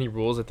mention any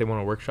rules that they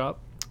want to workshop?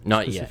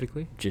 Not yet.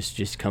 specifically?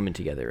 Just coming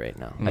together right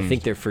now. I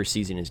think their first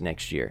season is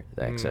next year,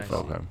 the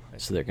XFL. Okay.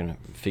 So they're going to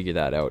figure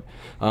that out.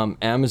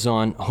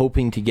 Amazon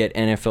hoping to get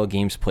NFL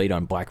games played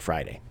on Black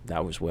Friday.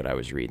 That was what I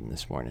was reading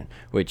this morning,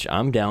 which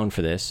I'm down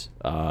for this.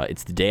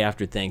 It's the day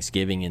after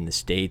Thanksgiving in the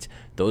States.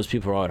 Those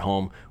people are all at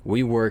home.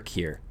 We work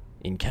here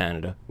in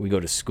Canada. We go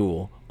to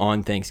school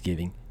on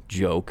Thanksgiving,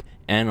 joke,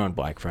 and on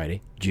Black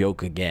Friday,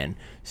 joke again.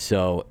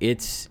 So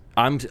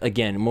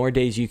again, more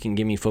days you can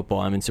give me football,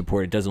 I'm in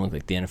support. It doesn't look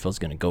like the NFL's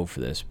going to go for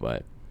this,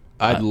 but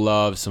I'd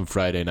love some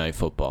Friday night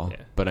football,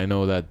 Yeah. but I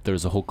know that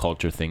there's a whole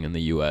culture thing in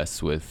the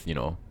U.S. with,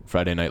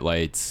 Friday night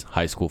lights,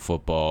 high school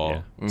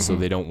football, so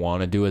they don't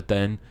want to do it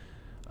then.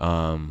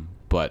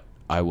 But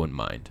I wouldn't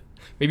mind.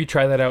 Maybe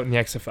try that out in the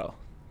XFL.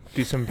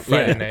 Do some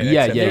Friday night.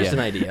 Yeah, XFL. yeah, there's an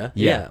idea.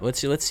 Yeah.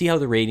 Let's see how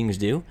the ratings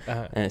do.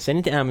 Send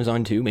it to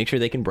Amazon too. Make sure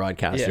they can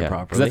broadcast it Because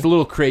properly. that's a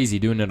little crazy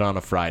doing it on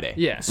a Friday.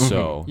 Yeah.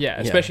 So Yeah,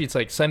 especially it's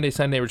like Sunday,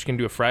 we're just going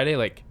to do a Friday.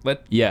 Like,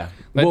 let yeah.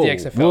 the Whoa,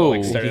 XFL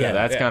like, start it yeah, out.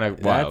 that's kind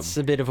of wild. That's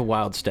a bit of a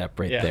wild step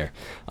right Yeah. there.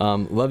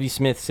 Lovey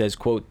Smith says,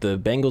 quote, the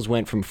Bengals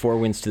went from 4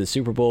 wins to the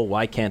Super Bowl.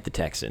 Why can't the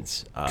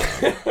Texans?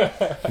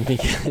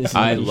 Because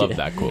I love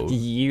that quote.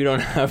 You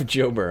don't have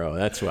Joe Burrow.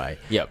 That's why.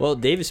 Yep. Well,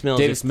 Davis Mills.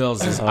 Davis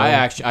Mills is.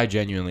 I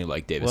genuinely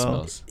like Davis Well,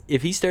 Mills.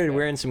 If he started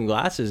wearing some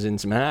glasses and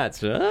some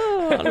hats, I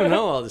don't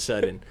know, all of a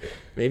sudden.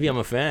 Maybe I'm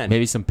a fan.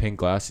 Maybe some pink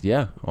glasses.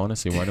 Yeah,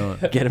 honestly, why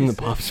not? Get him the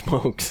Pop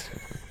Smokes.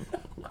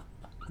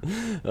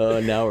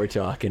 Oh, now we're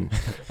talking.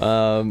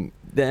 The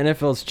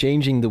NFL's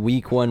changing the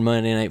Week 1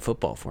 Monday Night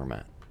Football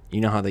format. You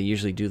know how they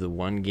usually do the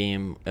one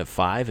game at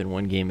 5 and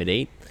one game at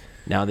 8?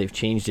 Now they've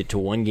changed it to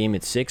one game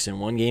at 6 and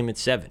one game at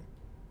 7.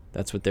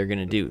 That's what they're going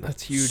to do.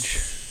 That's huge.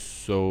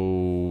 So,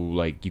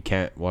 like, you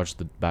can't watch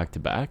the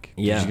back-to-back?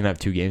 Yeah. You're just going to have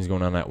 2 games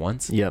going on at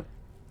once? Yep.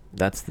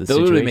 That's the That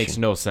situation. literally makes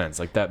no sense.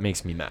 Like, that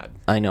makes me mad.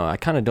 I know. I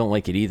kind of don't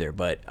like it either,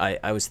 but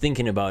I was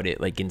thinking about it.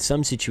 Like, in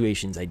some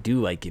situations, I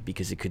do like it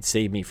because it could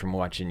save me from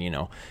watching,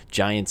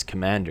 Giants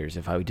Commanders.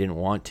 If I didn't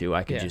want to,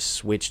 I could just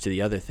switch to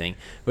the other thing.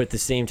 But at the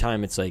same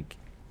time, it's like,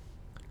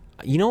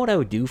 you know what I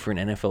would do for an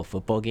NFL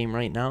football game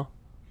right now?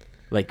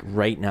 Like,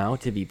 right now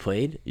to be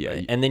played?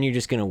 Yeah. And then you're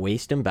just going to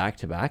waste them back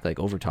to back, like,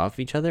 over top of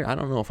each other? I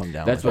don't know if I'm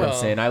down That's with what that.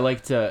 I'm saying. I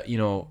like to,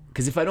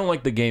 because if I don't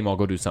like the game, I'll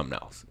go do something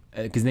else.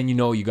 Because then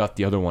you got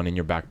the other one in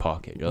your back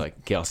pocket. You're like,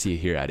 okay, I'll see you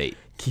here at 8.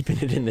 Keeping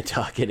it in the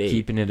tuck at 8.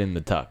 Keeping it in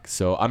the tuck.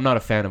 So I'm not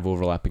a fan of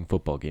overlapping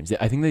football games.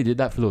 I think they did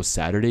that for those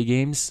Saturday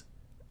games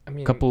I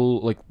mean,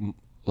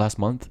 last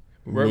month.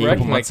 we're A couple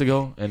acting like months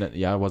ago. And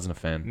I wasn't a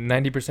fan.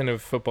 90%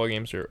 of football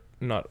games are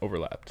not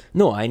overlapped.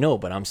 No, I know,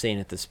 but I'm saying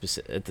at the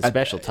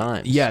special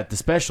times. Yeah, at the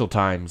special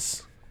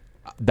times,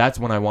 that's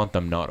when I want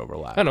them not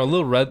overlapped. I don't know,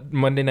 a little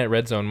Monday Night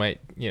Red Zone might,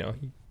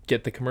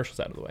 get the commercials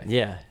out of the way.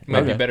 Yeah. It might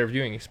be Okay. a better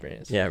viewing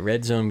experience. Yeah,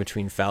 red zone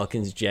between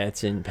Falcons,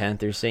 Jets, and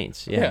Panthers,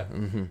 Saints. Yeah,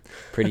 Yeah.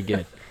 Pretty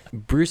good.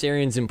 Bruce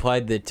Arians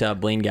implied that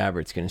Blaine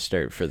Gabbert's going to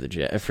start for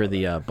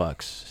the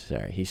Bucks.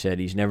 Sorry, he said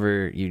you've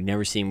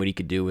never seen what he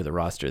could do with a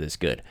roster this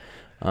good.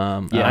 I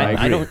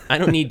agree. I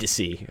don't need to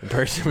see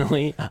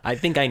personally. I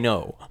think I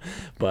know,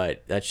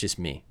 but that's just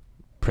me.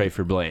 Pray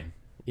for Blaine.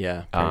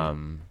 Yeah.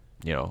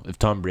 If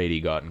Tom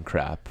Brady got in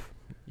crap,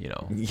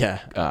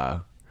 Yeah.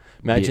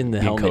 Imagine the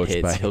being helmet coached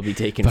hits by- he'll be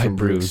taken by from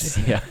Bruce.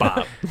 Yeah.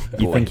 Bob.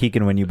 You think he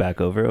can win you back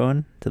over,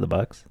 Owen, to the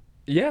Bucks?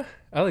 Yeah,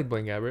 I like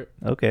Blaine Gabbert.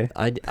 Okay.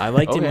 I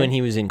liked him Okay. when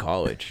he was in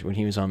college, when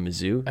he was on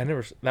Mizzou.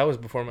 That was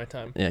before my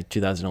time. Yeah,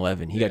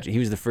 2011. He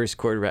was the first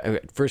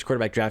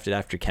quarterback drafted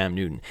after Cam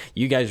Newton.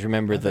 You guys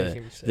remember I thought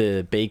he was sick.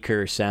 the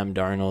Baker, Sam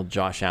Darnold,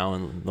 Josh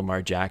Allen,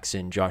 Lamar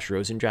Jackson, Josh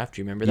Rosen draft?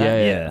 Do you remember that?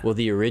 Yeah, yeah. Well,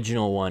 the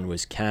original one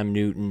was Cam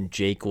Newton,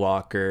 Jake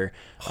Locker,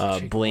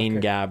 Jake Blaine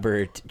Locker.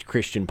 Gabbert,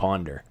 Christian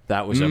Ponder.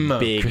 That was a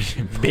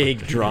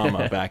big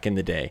drama back in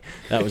the day.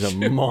 That was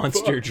a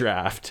monster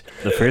draft.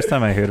 The first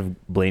time I heard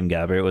of Blaine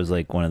Gabbert was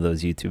like one of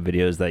those YouTube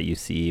videos that you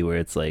see where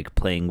it's like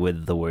playing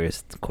with the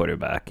worst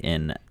quarterback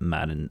in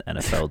Madden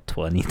NFL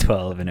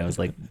 2012, and it was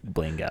like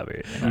Blaine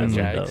Gabbert. And I was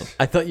like, Jags. oh.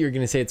 I thought you were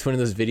going to say it's one of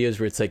those videos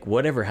where it's like,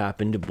 whatever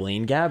happened to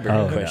Blaine Gabbert?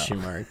 Oh,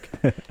 Question mark.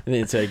 And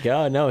then it's like,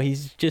 oh, no,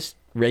 he's just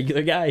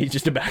regular guy. He's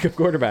just a backup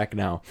quarterback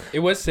now. It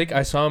was sick.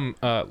 I saw him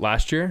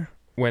last year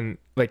when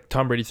like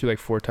Tom Brady threw like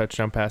 4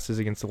 touchdown passes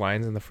against the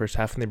Lions in the first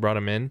half, and they brought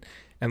him in,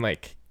 and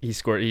like he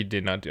scored. He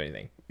did not do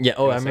anything. Yeah.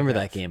 Oh, in I the remember second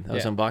that half. game. That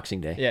was on Boxing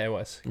Day. Yeah, it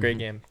was great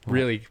game.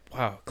 Really,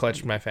 wow,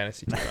 clutched my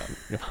fantasy team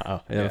up.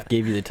 Wow. Yeah. It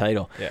gave you the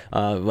title. Yeah.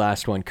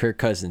 Last one. Kirk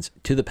Cousins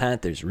to the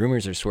Panthers.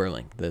 Rumors are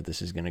swirling that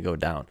this is going to go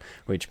down,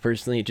 which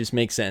personally it just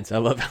makes sense.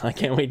 I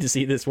can't wait to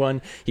see this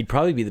one. He'd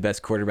probably be the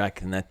best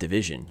quarterback in that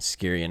division.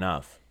 Scary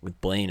enough. With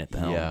Blaine at the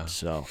helm. Yeah.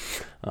 So,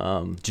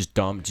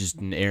 just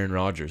an Aaron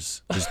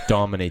Rodgers. Just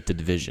dominate the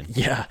division.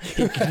 yeah,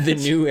 the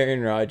new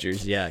Aaron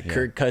Rodgers. Yeah,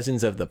 Kirk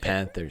Cousins of the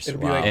Panthers. It'll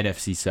be Wow. like-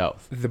 NFC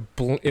South.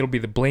 It'll be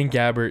the Blaine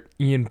Gabbert,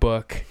 Ian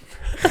Book,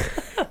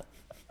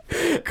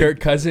 Kirk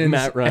Cousins,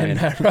 Matt Ryan.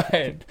 and Matt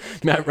Ryan.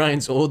 Matt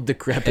Ryan's old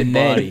decrepit And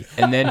body.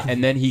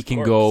 then he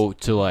can go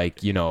to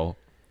like,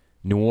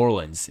 New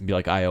Orleans and be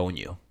like, I own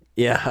you.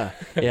 Yeah,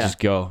 yeah. Just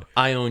go.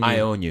 I own you. I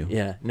own you.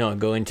 Yeah, no,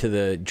 go into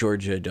the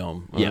Georgia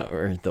Dome. Yeah.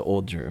 Or the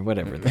old,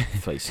 whatever the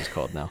place is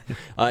called now.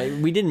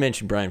 We didn't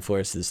mention Brian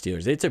Flores to the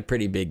Steelers. It's a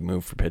pretty big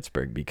move for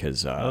Pittsburgh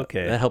because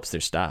that helps their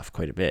staff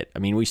quite a bit. I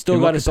mean, we still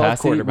got a solid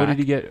quarterback. What did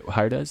he get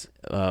hired as?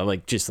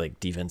 Like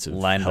defensive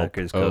help.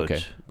 Linebackers coach.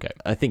 Okay.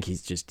 I think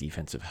he's just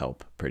defensive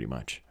help, pretty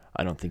much.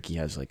 I don't think he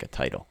has like a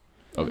title.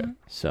 Okay.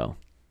 So,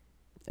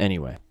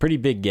 anyway, pretty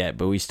big get,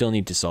 but we still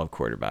need to solve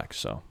quarterbacks.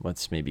 So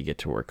let's maybe get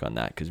to work on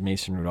that because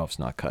Mason Rudolph's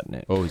not cutting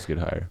it. Always good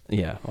hire.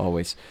 Yeah,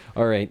 always.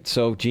 All right,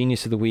 so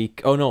genius of the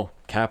week. Oh no,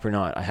 cap or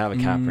not? I have a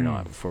cap or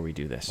not before we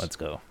do this. Let's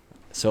go.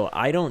 So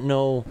I don't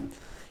know.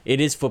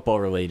 It is football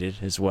related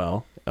as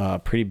well.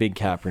 Pretty big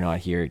cap or not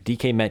here.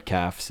 DK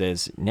Metcalf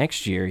says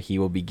next year he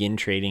will begin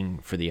training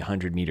for the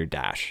 100-meter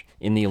dash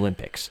in the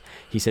Olympics.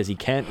 He says he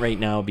can't right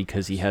now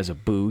because he has a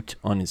boot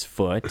on his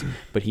foot,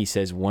 but he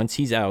says once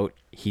he's out,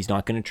 he's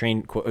not going to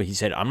train. He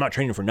said, I'm not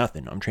training for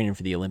nothing. I'm training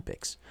for the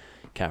Olympics.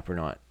 Cap or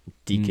not?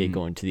 DK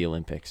going to the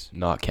Olympics.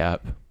 Not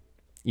cap.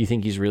 You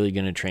think he's really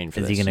going to train for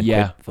Is this? he going to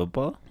quit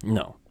football?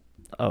 No.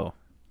 Oh.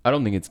 I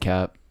don't think it's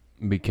cap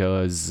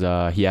because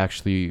he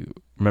actually...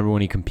 Remember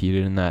when he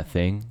competed in that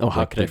thing? Oh,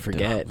 how could I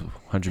forget?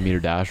 100-meter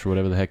dash or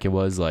whatever the heck it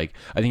was. Like,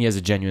 I think he has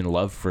a genuine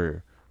love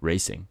for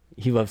racing.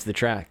 He loves the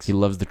tracks. He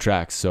loves the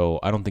tracks, so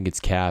I don't think it's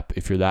cap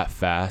if you're that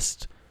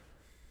fast.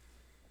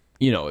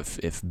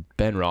 If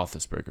Ben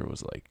Roethlisberger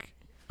was like,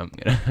 I'm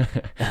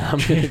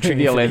gonna train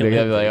the for Olympics, I'd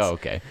be like, Olympics. oh,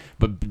 okay.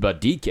 But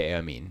DK,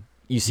 I mean,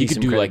 You see he could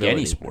some do like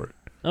any credibility. sport.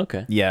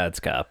 Okay. Yeah, it's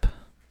cap.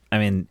 I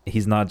mean,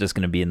 he's not just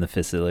going to be in the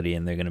facility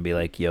and they're going to be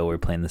like, yo, we're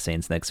playing the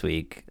Saints next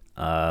week.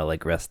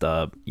 Like, rest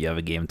up. You have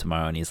a game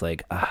tomorrow. And he's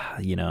like,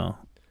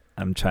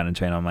 I'm trying to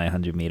train on my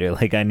 100-meter.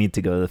 Like, I need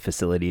to go to the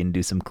facility and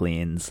do some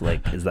cleans.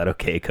 Like, is that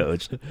okay,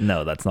 coach?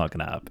 No, that's not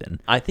going to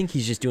happen. I think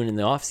he's just doing it in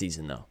the off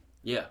season though.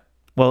 Yeah.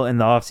 Well, in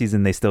the off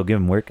season, they still give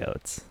him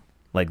workouts.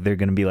 Like, they're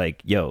going to be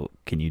like, yo,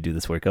 can you do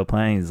this workout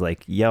plan? He's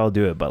like, yeah, I'll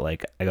do it. But,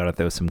 like, I got to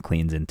throw some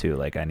cleans in, too.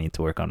 Like, I need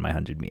to work on my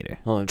 100-meter.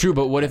 Well, True,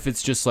 but what if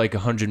it's just like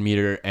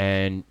 100-meter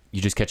and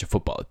you just catch a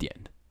football at the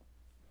end?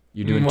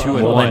 You're doing Well, 2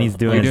 and Well, 1. then he's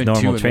doing You're his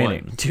normal 2 and 1.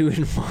 training. 2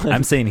 and 1.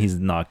 I'm saying he's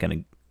not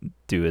going to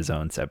do his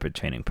own separate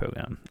training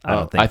program. I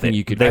don't think. I think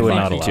you could- They I would think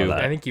not you allow too.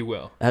 that. I think you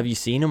will. Have you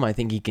seen him? I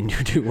think he can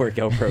do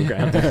workout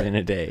programs in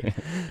a day.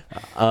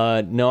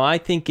 No, I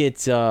think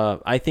it's.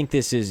 I think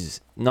this is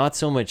not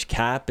so much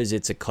cap as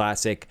it's a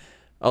classic.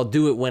 I'll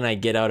do it when I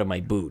get out of my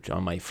boot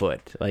on my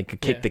foot, like a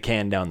kick the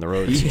can down the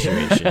road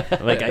situation.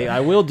 Like I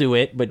will do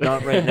it, but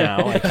not right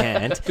now. I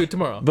can't. Do it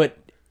tomorrow. But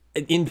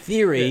in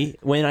theory,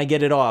 when I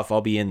get it off,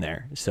 I'll be in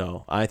there.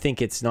 So I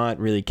think it's not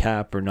really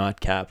cap or not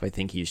cap. I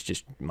think he's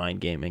just mind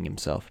gaming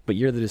himself. But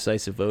you're the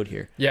decisive vote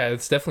here. Yeah,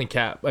 it's definitely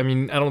cap. I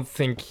mean, I don't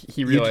think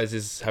he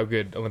realizes how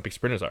good Olympic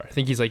sprinters are. I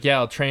think he's like, yeah,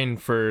 I'll train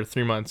for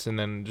 3 months and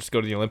then just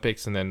go to the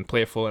Olympics and then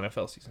play a full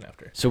NFL season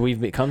after. So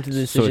we've come to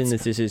the So decision it's-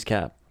 that this is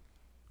cap.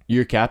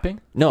 You're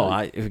capping? No,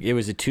 it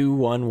was a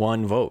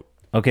 2-1-1 vote.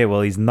 Okay,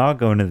 well, he's not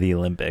going to the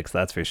Olympics,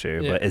 that's for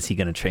sure. Yeah. But is he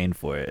going to train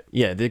for it?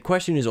 Yeah, the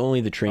question is only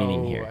the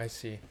training here. I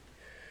see.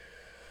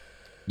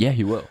 Yeah,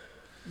 he will.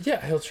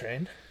 Yeah, he'll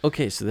train.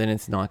 Okay, so then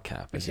it's not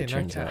cap, as Okay, it not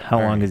turns cap. out. How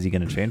All long right. is he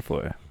going to train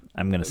for?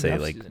 I'm going to say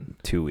Enough like season.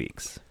 2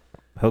 weeks.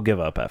 He'll give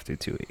up after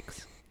 2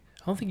 weeks.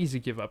 I don't think he's a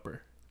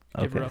give-upper.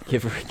 Okay.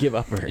 Giver-upper. Give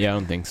up her. Yeah, I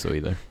don't think so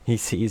either.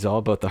 He's all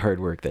about the hard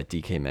work, that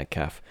DK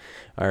Metcalf.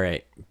 All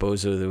right,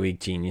 Bozo of the week,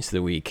 genius of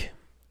the week.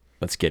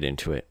 Let's get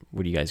into it.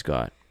 What do you guys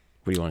got?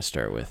 What do you want to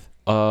start with?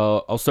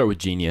 I'll start with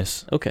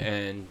genius. Okay.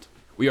 And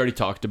we already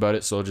talked about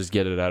it, so I'll just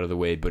get it out of the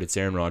way. But it's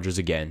Aaron Rodgers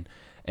again,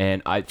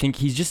 and I think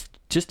he's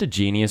just a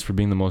genius for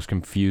being the most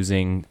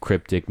confusing,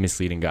 cryptic,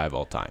 misleading guy of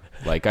all time.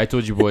 Like I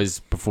told you boys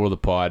before the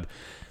pod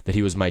that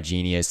he was my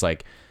genius.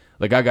 Like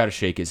I gotta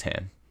shake his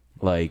hand.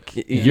 Like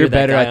you're that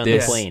better guy at on the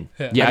this. plane.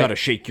 Yeah. I gotta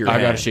shake your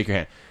hand. I gotta shake your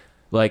hand.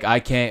 Like I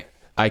can't.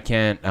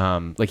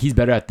 Like he's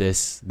better at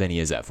this than he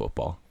is at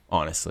football.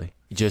 Honestly,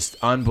 just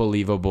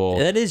unbelievable.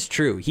 That is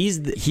true.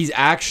 He's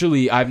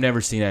Actually, I've never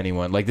seen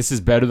anyone like this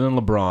is better than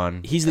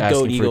LeBron. He's the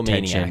asking goat for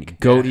attention. egomaniac.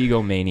 Goat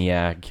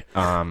egomaniac.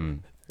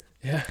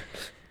 Yeah.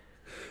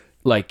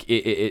 like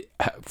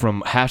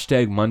from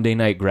hashtag Monday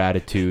Night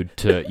Gratitude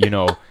to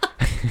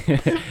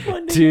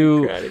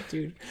to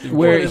Gratitude.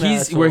 where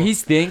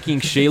he's thanking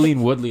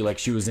Shailene Woodley like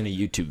she was in a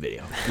YouTube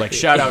video. Like,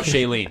 shout out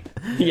Shailene.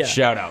 Yeah.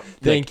 Shout out.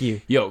 Thank Like,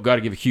 you. Yo, got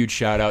to give a huge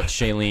shout out to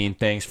Shailene.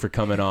 Thanks for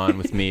coming on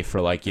with me for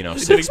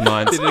 6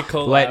 months.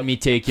 Let me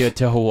take you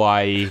to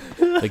Hawaii.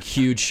 Like,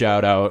 huge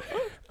shout out.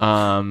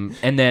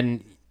 And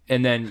then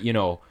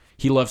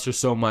he loves her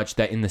so much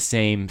that in the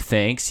same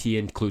thanks, he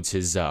includes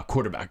his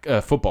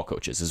football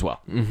coaches as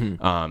well.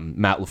 Mm-hmm.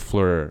 Matt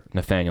LaFleur,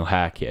 Nathaniel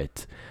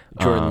Hackett,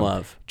 Jordan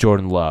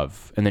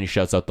Love. And then he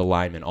shouts out the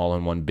linemen all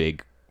in one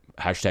big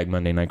hashtag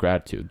Monday Night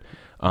Gratitude.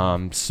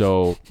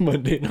 So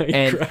Monday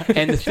Night Gratitude.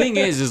 And the thing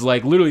is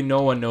like literally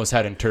no one knows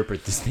how to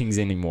interpret these things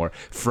anymore.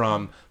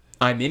 From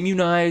I'm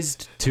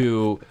immunized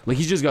to like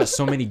he's just got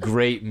so many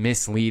great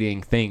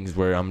misleading things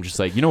where I'm just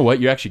like, you know what,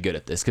 you're actually good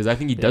at this, because I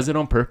think he does it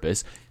on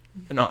purpose.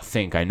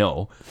 I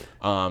know.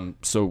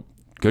 So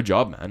good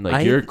job, man.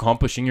 Like, you're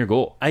accomplishing your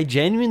goal. I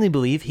genuinely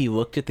believe he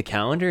looked at the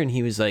calendar and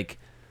he was like,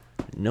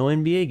 no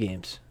NBA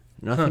games,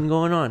 nothing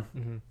going on.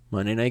 Mm-hmm.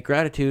 Monday Night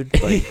Gratitude.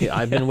 Like,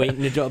 I've been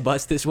waiting to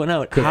bust this one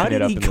out. How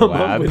did he come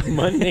up with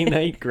Monday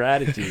Night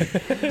Gratitude?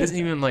 It doesn't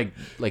even like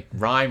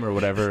rhyme or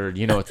whatever.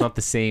 It's not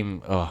the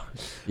same. Oh,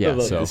 yeah.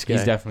 So he's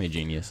definitely a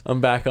genius. I'm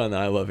back on the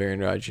I Love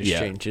Aaron Rodgers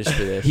train just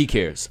for this. He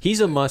cares.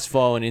 He's a must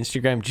follow on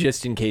Instagram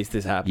just in case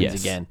this happens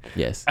again.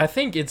 Yes. I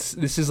think this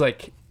is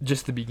like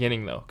just the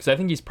beginning though, because I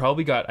think he's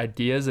probably got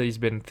ideas that he's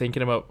been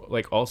thinking about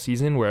like all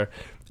season, where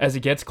as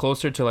it gets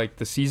closer to like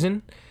the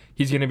season,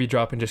 he's gonna be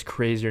dropping just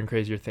crazier and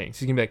crazier things.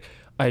 He's gonna be like,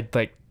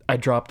 I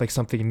dropped like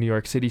something in New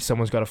York City.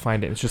 Someone's got to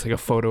find it. It's just like a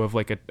photo of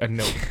like a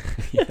note.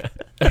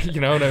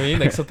 You know what I mean?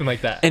 Like something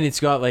like that. And it's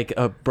got like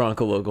a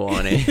Bronco logo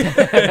on it.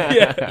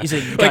 Yeah. He's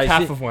like, like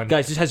half of one.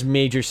 Guys, this has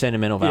major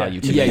sentimental value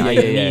to me. I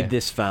need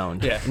this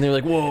found. Yeah. And they're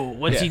like, whoa,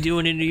 what's he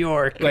doing in New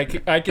York?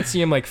 Like, I could see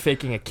him like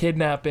faking a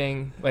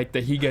kidnapping, like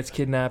that he gets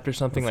kidnapped or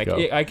something.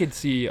 I could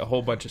see a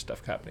whole bunch of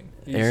stuff happening.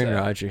 He's, Aaron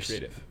Rodgers,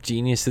 creative.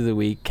 Genius of the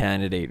Week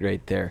candidate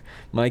right there.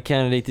 My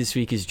candidate this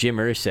week is Jim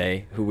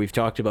Irsay, who we've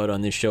talked about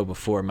on this show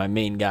before, my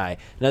main guy.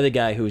 Another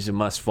guy who's a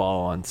must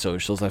follow on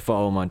socials. I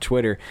follow him on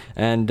Twitter.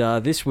 And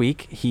this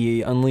week,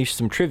 he unleashed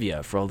some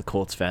trivia for all the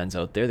Colts fans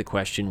out there. The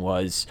question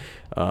was,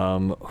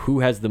 who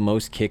has the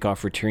most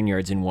kickoff return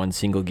yards in one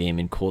single game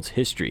in Colts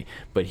history?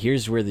 But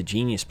here's where the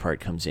genius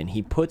part comes in.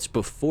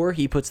 Before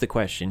he puts the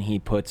question, he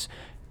puts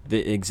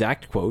the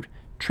exact quote,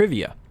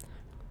 trivia,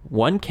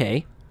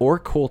 1K or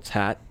Colts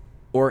hat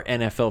or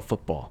NFL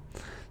football.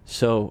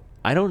 So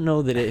I don't know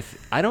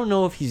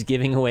if he's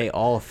giving away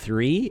all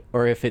three,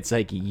 or if it's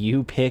like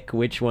you pick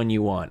which one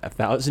you want,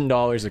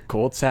 $1,000 a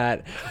Colts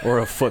hat or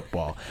a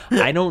football.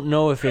 I don't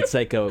know if it's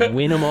like a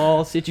win 'em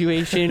all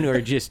situation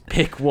or just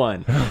pick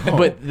one.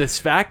 But the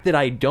fact that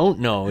I don't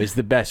know is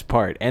the best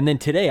part. And then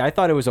today I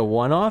thought it was a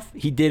one-off.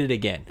 He did it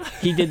again.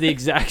 He did the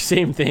exact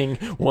same thing,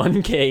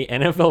 1K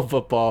NFL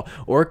football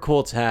or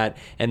Colts hat,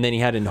 and then he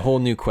had a whole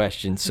new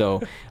question.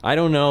 So I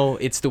don't know.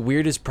 It's the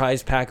weirdest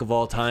prize pack of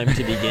all time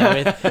to begin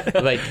with.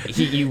 Like,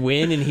 you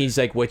win and he's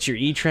like, what's your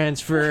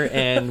e-transfer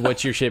and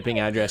what's your shipping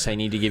address? I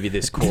need to give you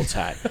this Colts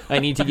hat. I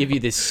need to give you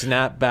this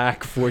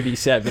snapback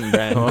 47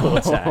 brand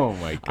Colts hat. Oh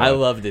my God. I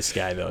love this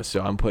guy though,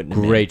 so I'm putting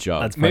him Great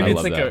job. That's maybe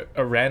it's like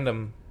a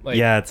random like,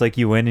 yeah, it's like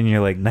you win and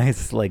you're like,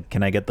 nice, like,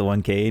 can I get the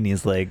 1K? And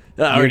he's like,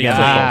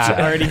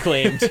 already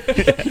claimed.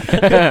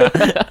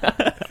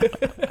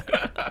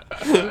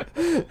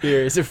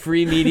 Here's a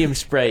free medium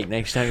Sprite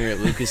next time you're at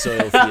Lucas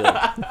Oil Field.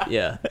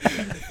 Yeah,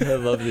 I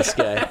love this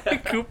guy.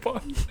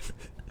 Coupon.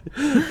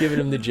 Giving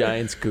him the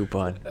Giants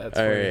coupon. That's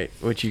all funny. Right,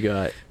 what you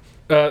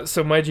got?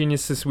 So my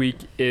genius this week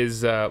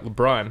is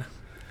LeBron.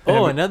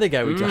 Oh, another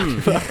guy we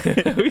talked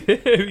about.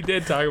 we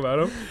did talk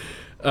about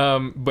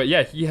him. But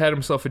yeah, he had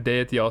himself a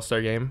day at the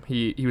All-Star game.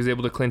 He was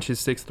able to clinch his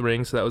 6th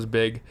ring, so that was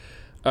big.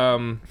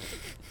 And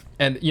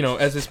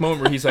as this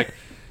moment where he's like,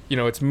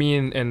 it's me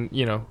and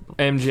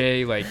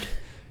MJ, like,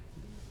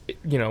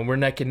 we're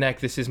neck and neck.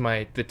 This is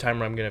the time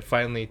where I'm gonna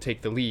finally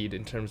take the lead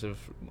in terms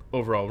of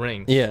overall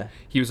rings. Yeah.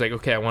 He was like,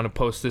 okay, I want to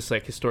post this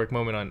like historic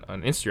moment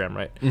on Instagram,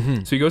 right?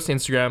 Mm-hmm. So he goes to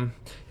Instagram and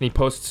he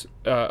posts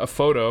a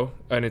photo,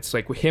 and it's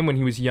like him when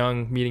he was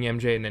young meeting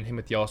MJ, and then him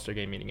at the All-Star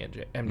game meeting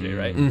MJ,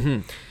 right?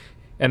 Mm-hmm.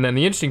 And then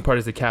the interesting part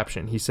is the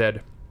caption. He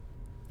said,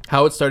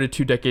 "How it started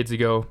 2 decades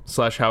ago /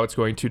 how it's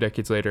going 2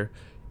 decades later."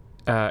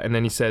 And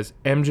then he says,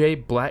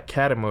 MJ black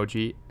cat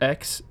emoji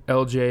X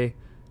LJ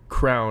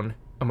crown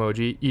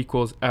emoji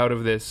equals out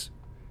of this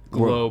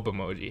globe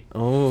emoji.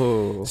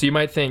 Oh. So you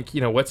might think,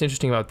 what's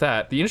interesting about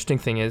that? The interesting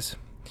thing is,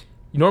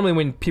 normally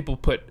when people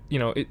put,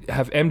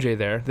 have MJ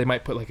there, they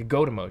might put like a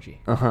goat emoji,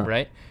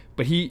 right?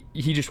 But he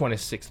just won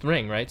his 6th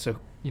ring, right? So,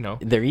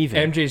 they're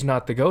even. MJ's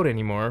not the goat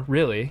anymore,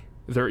 really.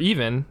 They're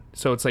even.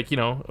 So it's like, I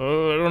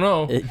don't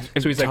know.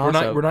 So he's like,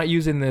 we're not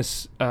using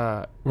this,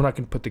 we're not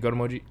going to put the goat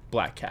emoji,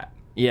 black cat.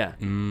 Yeah. Black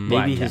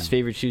Maybe cat. his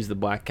favorite shoe's the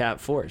Black Cat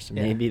Force.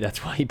 Maybe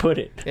that's why he put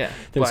it. Yeah.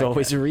 There's Black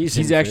always cat. a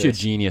reason. He's for actually a this.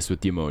 genius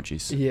with the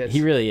emojis.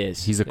 He really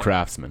is. He's a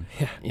craftsman.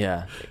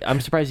 Yeah.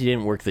 I'm surprised he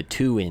didn't work the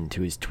 2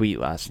 into his tweet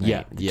last night.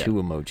 Yeah, The yeah. 2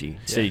 emoji.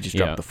 So he just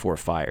Yeah. dropped the 4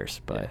 fires.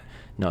 But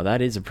no,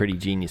 that is a pretty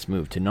genius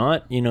move. To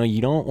not,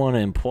 you don't want to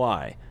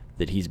imply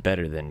that he's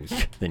better than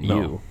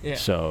you. Yeah.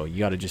 So you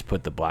got to just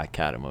put the Black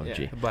Cat emoji.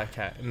 Yeah, the Black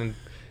cat. And then,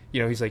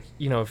 he's like,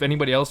 if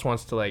anybody else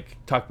wants to like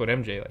talk about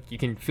MJ, like you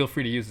can feel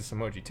free to use this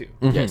emoji too.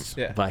 Mhm. Yes.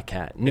 Yeah. Black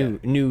Cat.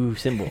 New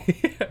symbol.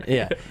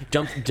 Yeah.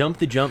 Jump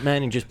the jump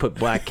man and just put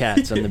Black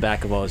Cats on the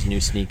back of all his new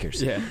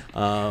sneakers. Yeah.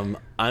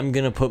 I'm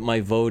going to put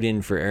my vote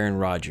in for Aaron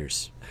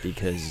Rodgers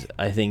because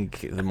I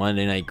think the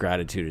Monday Night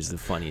Gratitude is the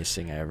funniest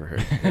thing I ever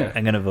heard.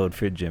 I'm gonna vote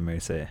for Jim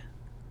Irsay.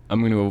 I'm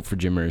going to vote for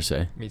Jim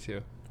Irsay. Me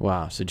too.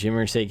 Wow. So Jim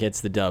Irsay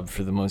gets the dub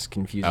for the most That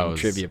confusing was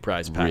trivia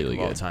prize pack really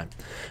of all good. time.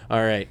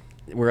 All right.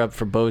 We're up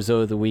for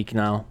Bozo of the week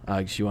now.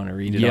 Alex, you want to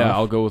read it Yeah, off?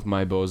 I'll go with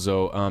my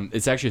Bozo.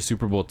 It's actually a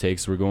Super Bowl take,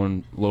 so we're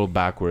going a little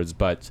backwards.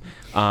 But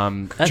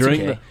during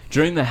okay.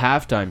 the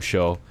halftime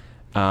show,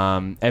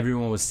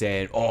 everyone was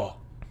saying, "Oh,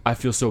 I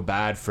feel so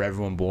bad for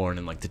everyone born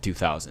in like the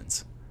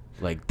 2000s.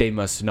 Like they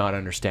must not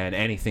understand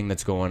anything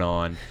that's going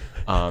on.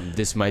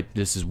 This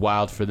is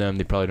wild for them.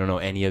 They probably don't know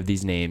any of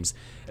these names."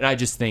 And I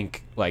just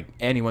think like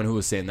anyone who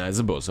was saying that is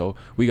a Bozo.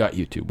 We got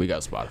YouTube, we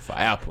got Spotify,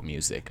 Apple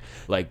Music,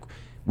 like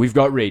we've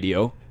got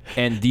radio.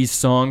 And these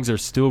songs are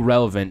still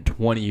relevant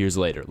 20 years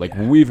later. Like,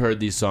 we've heard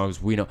these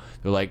songs. We know.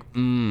 They're like,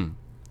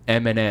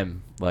 Eminem.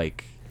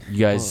 Like, you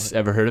guys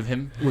ever heard of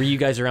him? Were you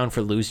guys around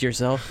for Lose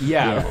Yourself?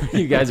 Yeah.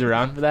 You guys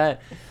around for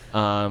that?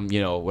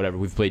 Whatever.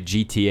 We've played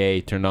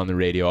GTA, turned on the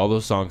radio. All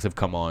those songs have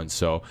come on.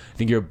 So, I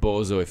think you're a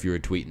Bozo if you were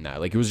tweeting that.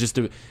 Like, it was just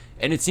and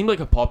it seemed like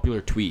a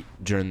popular tweet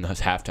during the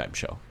halftime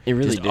show. It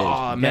really Just, did.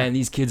 Oh, man,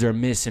 these kids are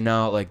missing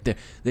out. Like,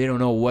 they don't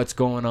know what's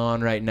going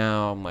on right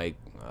now. I'm like,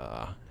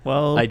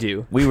 Well, I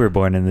do. We were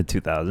born in the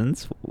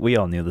 2000s. We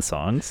all knew the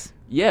songs.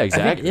 yeah,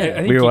 exactly. I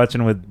think We were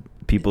watching with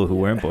people who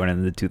weren't born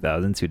in the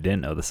 2000s who didn't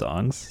know the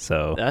songs.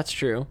 So That's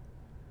true.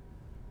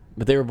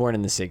 But they were born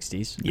in the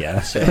 60s.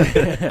 yeah.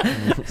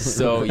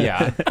 So,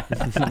 yeah.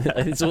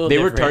 It's a little They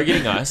were different.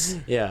 targeting us.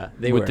 Yeah,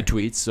 they with were. the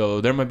tweets,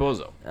 so they're my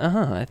Bozo.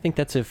 I think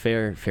that's a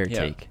fair Yeah.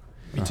 take.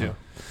 Me too.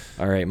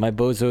 All right, my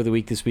Bozo of the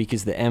week this week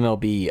is the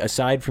MLB.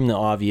 Aside from the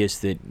obvious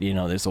that,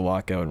 there's a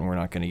lockout and we're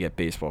not going to get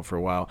baseball for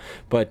a while,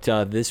 but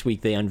this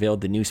week they unveiled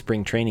the new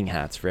spring training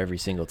hats for every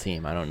single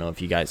team. I don't know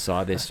if you guys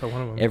saw this. I saw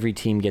one of them. Every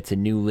team gets a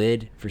new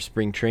lid for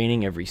spring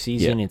training every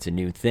season. Yeah. It's a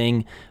new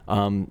thing.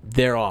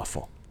 They're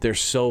awful. They're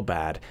so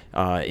bad.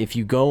 If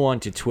you go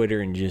onto Twitter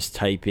and just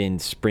type in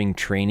spring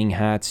training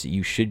hats,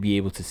 you should be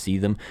able to see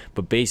them.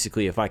 But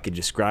basically, if I could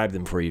describe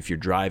them for you if you're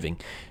driving,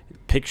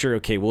 picture,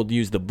 okay, we'll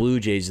use the Blue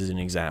Jays as an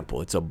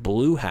example. It's a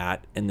blue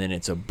hat, and then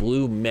it's a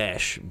blue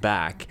mesh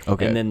back,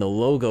 Okay. and then the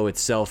logo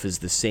itself is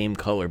the same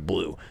color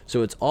blue.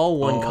 So it's all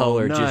one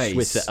color just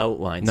with nice. the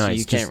outline, so Nice.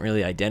 you can't Just-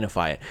 really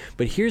identify it.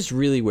 But here's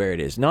really where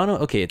it is.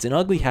 Okay, it's an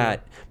ugly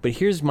hat, but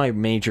here's my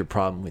major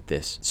problem with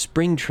this.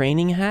 Spring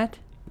training hat?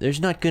 There's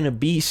not going to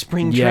be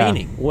spring Yeah.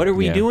 training. What are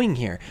we Yeah. doing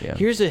here? Yeah.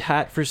 Here's a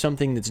hat for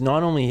something that's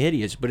not only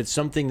hideous, but it's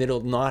something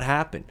that'll not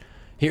happen.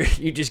 Here,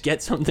 you just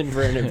get something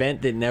for an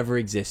event that never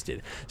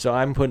existed. So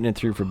I'm putting it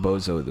through for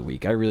Bozo of the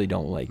week. I really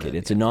don't like it.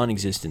 It's a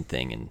non-existent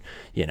thing, and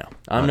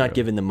I'm not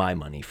giving them my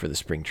money for the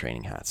spring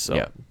training hats. So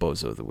Yeah.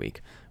 Bozo of the week.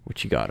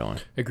 What you got on?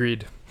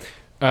 Agreed.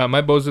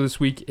 My Bozo this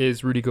week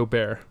is Rudy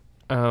Gobert.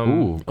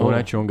 Going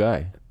at your own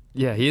guy.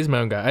 Yeah, he is my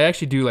own guy. I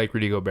actually do like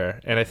Rudy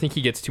Gobert, and I think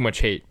he gets too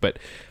much hate. But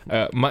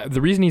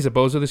the reason he's a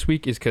Bozo this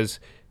week is because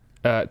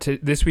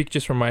this week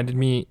just reminded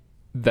me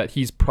that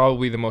he's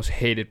probably the most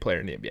hated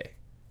player in the NBA.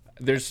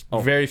 There's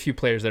very few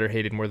players that are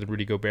hated more than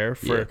Rudy Gobert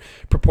for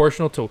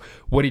proportional to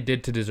what he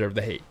did to deserve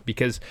the hate.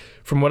 Because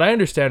from what I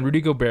understand,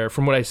 Rudy Gobert,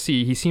 from what I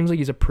see, he seems like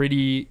he's a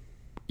pretty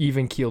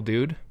even-keeled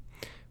dude.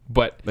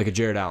 But Like a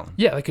Jared Allen.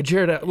 yeah, like a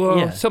Jared,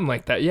 something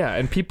like that. Yeah,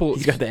 and people,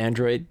 He's got the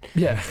Android.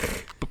 yeah,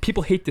 but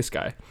people hate this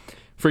guy.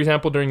 For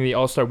example, during the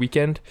All-Star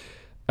weekend,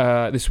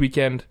 this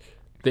weekend,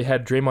 they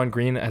had Draymond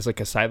Green as like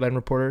a sideline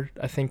reporter,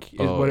 I think is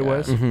what it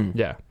was. Mhm.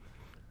 Yeah.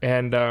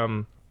 And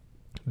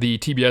the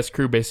TBS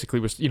crew basically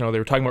was, they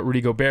were talking about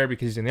Rudy Gobert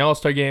because he's in the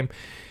All-Star game.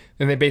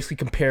 And they basically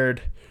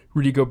compared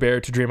Rudy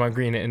Gobert to Draymond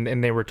Green,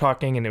 and they were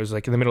talking, and it was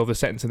like in the middle of the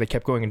sentence, and they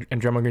kept going,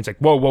 and Draymond Green's like,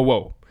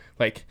 whoa.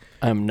 Like,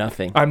 I'm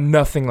nothing. I'm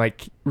nothing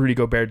like Rudy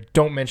Gobert.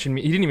 Don't mention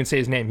me. He didn't even say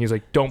his name. He was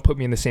like, don't put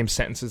me in the same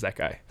sentence as that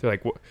guy. They're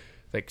like, what?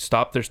 Like,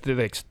 stop. They're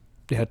like,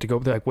 they had to go.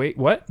 They're like, wait,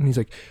 what? And he's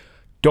like,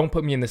 don't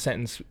put me in the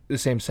same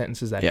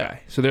sentence as that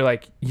guy. So they're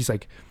like, he's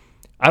like,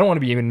 I don't want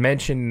to be even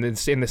mentioned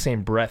in the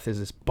same breath as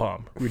this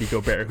bum, Rudy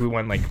Gobert, who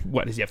won like,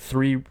 what, does he have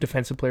 3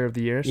 Defensive Player of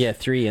the Years? Yeah,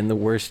 3, and the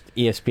worst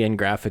ESPN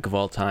graphic of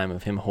all time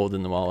of him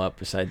holding them all up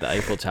beside the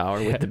Eiffel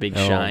Tower with the big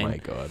shine. Oh my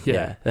god.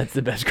 Yeah, that's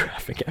the best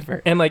graphic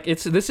ever. And like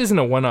this isn't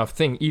a one-off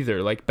thing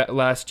either. Like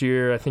last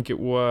year, I think it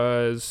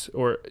was,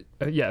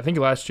 I think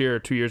last year or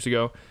 2 years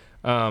ago,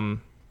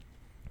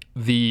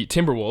 the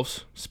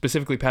Timberwolves,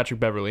 specifically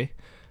Patrick Beverley,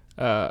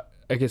 I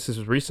guess this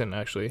was recent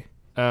actually.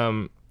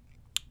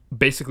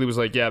 basically was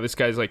like, yeah, this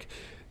guy's like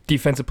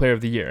defensive player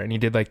of the year, and he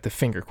did like the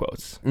finger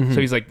quotes. Mm-hmm.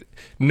 So he's like,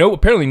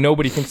 apparently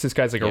nobody thinks this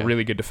guy's like a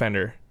really good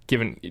defender,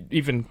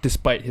 even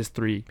despite his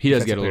 3. He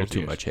does get a little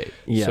too much hate.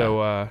 Yeah.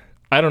 So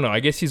I don't know. I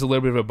guess he's a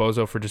little bit of a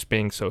bozo for just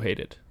being so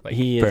hated. Like,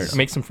 he is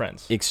make some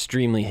friends.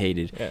 extremely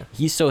hated. Yeah.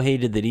 He's so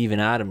hated that even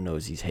Adam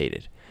knows he's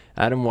hated.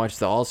 Adam watched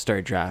the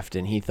All-Star draft,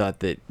 and he thought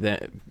that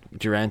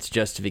Durant's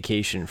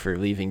justification for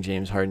leaving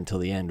James Harden till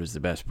the end was the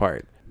best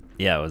part.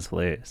 Yeah, it was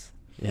hilarious.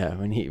 Yeah,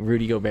 when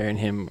Rudy Gobert and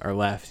him are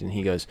left, and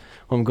he goes,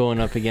 well, I'm going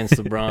up against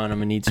LeBron. I'm going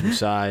to need some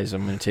size.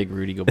 I'm going to take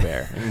Rudy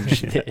Gobert.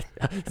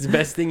 The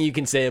best thing you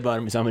can say about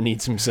him is I'm going to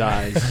need some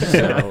size,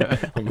 so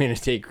I'm going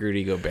to take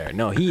Rudy Gobert.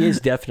 No, he is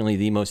definitely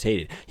the most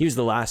hated. He was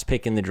the last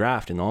pick in the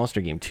draft in the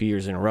All-Star game 2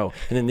 years in a row.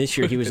 And then this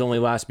year he was only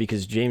last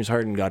because James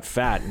Harden got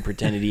fat and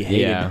pretended he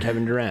hated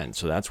Kevin Durant.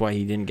 So that's why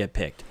he didn't get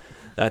picked.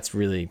 That's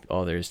really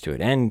all there is to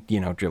it. And,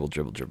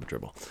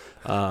 dribble.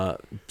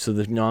 So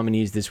the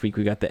nominees this week,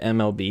 we got the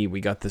MLB,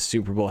 we got the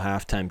Super Bowl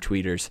halftime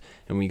tweeters,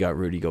 and we got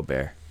Rudy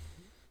Gobert.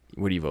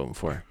 What are you voting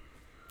for?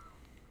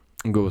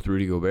 I'm going with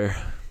Rudy Gobert.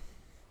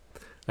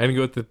 I'm going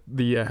to go with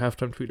the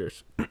halftime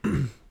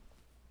tweeters.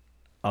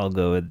 I'll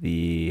go with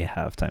the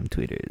halftime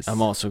tweeters.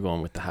 I'm also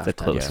going with the halftime.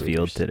 It's a close tweeters.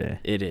 field today.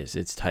 It is.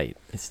 It's tight.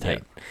 Yeah.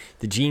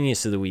 The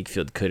genius of the week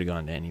field could have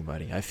gone to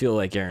anybody. I feel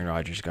like Aaron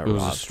Rodgers got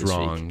robbed this week. It was a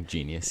strong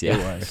genius. Yeah.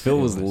 It was. Phil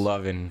was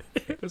loving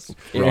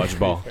Raj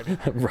Ball.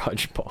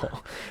 Raj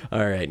Ball.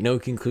 All right. No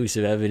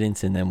conclusive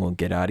evidence, and then we'll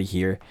get out of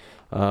here.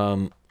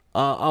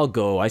 I'll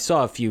go. I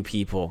saw a few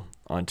people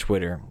on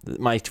Twitter.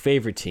 My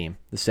favorite team,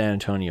 the San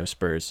Antonio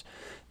Spurs,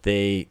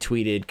 they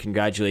tweeted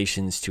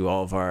congratulations to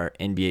all of our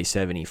NBA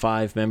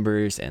 75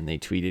 members, and they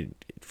tweeted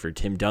for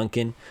Tim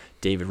Duncan,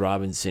 David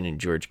Robinson, and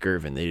George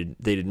Gervin.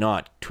 They did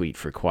not tweet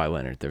for Kawhi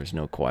Leonard. There was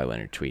no Kawhi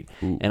Leonard tweet.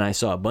 Ooh. And I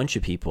saw a bunch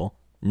of people,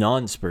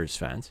 non-Spurs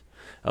fans,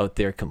 out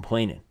there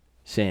complaining,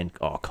 saying,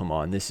 oh, come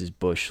on, this is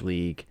Bush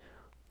League.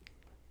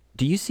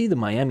 Do you see the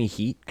Miami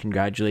Heat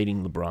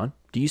congratulating LeBron?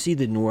 Do you see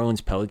the New Orleans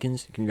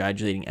Pelicans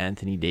congratulating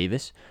Anthony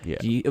Davis? Yeah.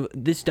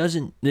 This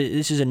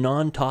is a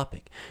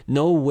non-topic.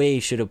 No way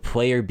should a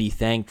player be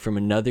thanked from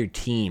another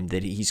team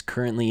that he's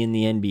currently in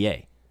the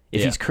NBA.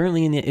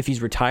 If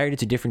he's retired,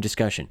 it's a different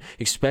discussion.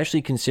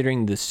 Especially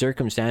considering the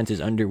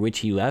circumstances under which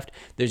he left,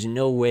 there's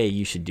no way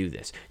you should do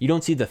this. You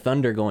don't see the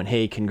Thunder going,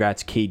 "Hey,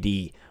 congrats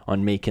KD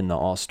on making the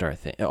All-Star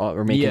thing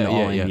or making the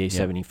All-NBA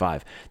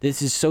 75."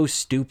 This is so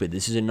stupid.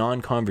 This is a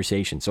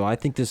non-conversation. So I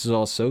think this is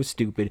all so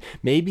stupid.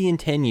 Maybe in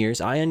 10 years,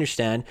 I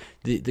understand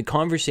the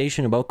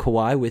conversation about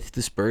Kawhi with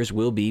the Spurs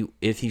will be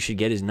if he should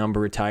get his number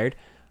retired.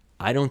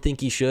 I don't think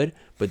he should,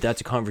 but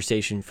that's a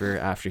conversation for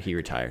after he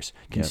retires.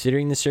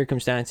 Considering the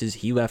circumstances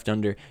he left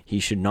under, he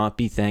should not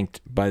be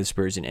thanked by the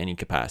Spurs in any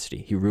capacity.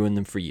 He ruined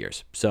them for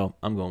years. So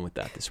I'm going with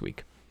that this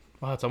week.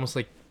 Wow, it's almost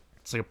like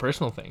it's like a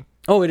personal thing.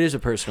 Oh, it is a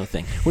personal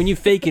thing. When you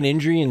fake an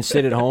injury and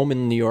sit at home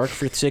in New York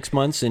for 6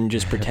 months and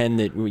just pretend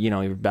that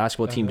your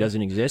basketball team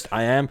doesn't exist,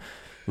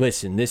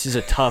 listen, this is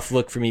a tough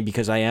look for me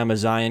because I am a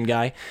Zion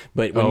guy,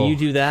 but when you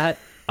do that,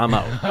 I'm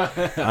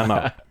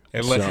out.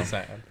 Unless it's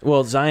Zion.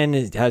 Well, Zion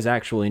has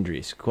actual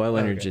injuries. Kawhi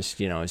Leonard just,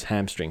 his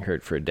hamstring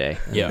hurt for a day.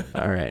 Yeah.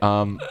 All right.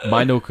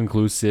 My no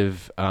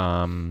conclusive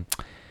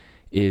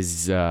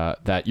is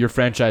that your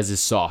franchise is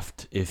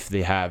soft if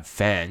they have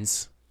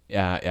fans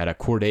at a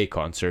Corday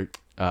concert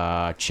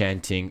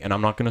chanting, and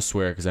I'm not going to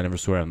swear because I never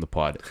swear on the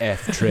pod,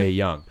 F. Trae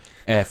Young.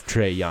 F.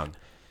 Trae Young.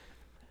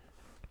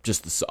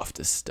 Just the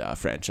softest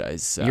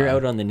franchise. You're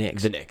out on the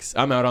Knicks. The Knicks.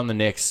 I'm out on the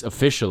Knicks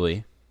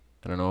officially.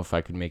 I don't know if I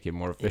could make it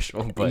more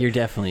official, but you're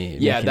definitely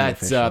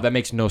that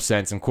makes no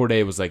sense. And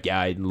Corday was like,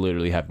 I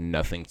literally have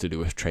nothing to do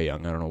with Trae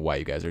Young. I don't know why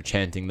you guys are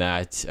chanting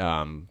that.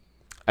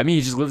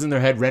 He just lives in their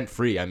head rent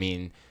free.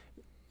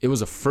 It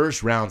was a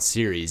first round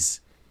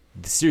series.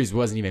 The series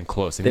wasn't even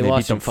close. They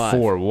beat them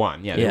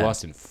 4-1. Yeah, they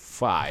lost in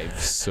 5.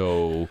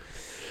 So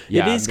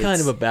yeah, it is kind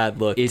of a bad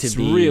look. It's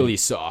really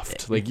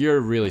soft. Like, you're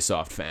a really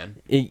soft fan.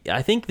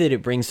 I think that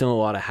it brings them a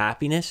lot of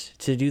happiness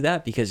to do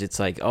that because it's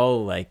like,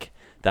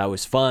 that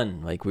was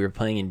fun. Like, we were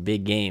playing in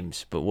big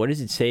games. But what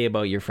does it say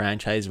about your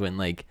franchise when,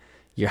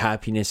 your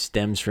happiness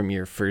stems from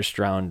your first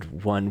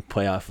round one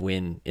playoff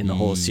win in the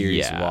whole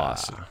series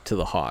loss to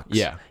the Hawks?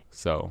 Yeah.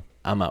 So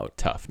I'm out.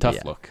 Tough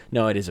look.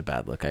 No, it is a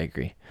bad look. I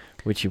agree.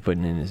 What you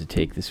putting in as a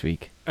take this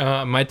week?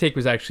 My take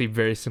was actually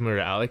very similar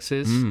to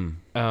Alex's.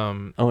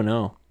 Oh,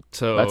 no.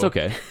 So that's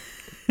okay.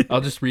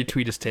 I'll just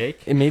retweet his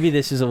take. And maybe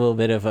this is a little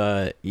bit of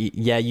a,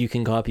 you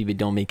can copy, but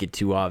don't make it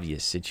too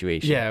obvious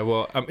situation. Yeah,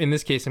 well, in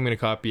this case, I'm going to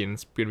copy, and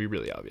it's going to be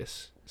really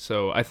obvious.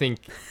 So I think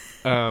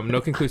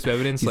no conclusive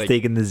evidence. He's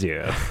taking the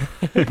 0.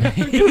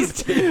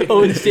 He's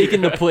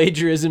taking the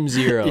plagiarism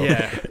 0.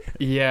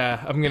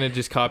 Yeah. I'm going to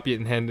just copy it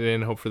and hand it in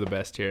and hope for the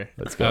best here.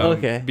 Let's go.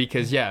 Okay.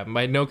 Because,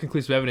 my no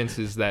conclusive evidence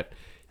is that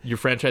your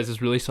franchise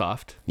is really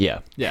soft. Yeah.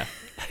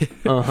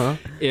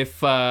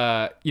 If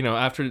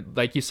after,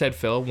 like you said,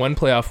 Phil, one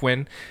playoff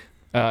win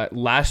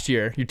last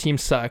year, your team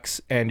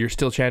sucks and you're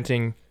still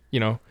chanting,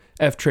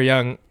 F. Trae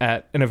Young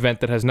at an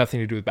event that has nothing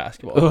to do with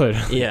basketball.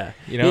 Yeah.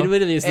 You know? It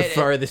literally is the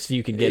farthest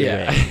you can get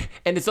away.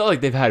 And it's not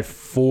like they've had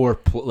 4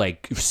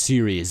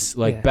 series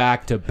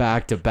back to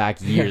back to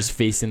back years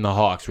facing the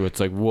Hawks where it's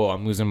like, whoa,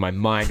 I'm losing my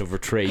mind over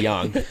Trae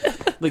Young.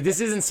 Like, this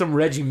isn't some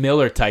Reggie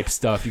Miller type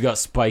stuff. You got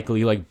Spike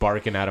Lee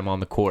barking at him on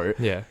the court.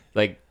 Yeah.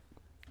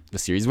 The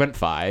series went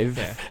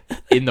 5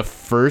 in the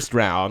first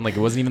round. It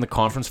wasn't even the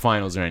conference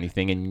finals or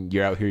anything, and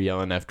you're out here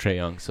yelling F. Trae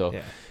Young. So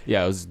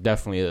yeah, it was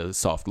definitely a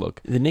soft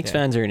look. The Knicks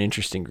fans are an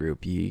interesting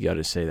group. You got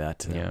to say that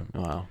to them.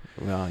 Yeah. Wow.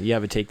 Well, you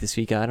have a take this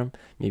week, Adam?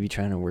 Maybe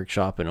trying to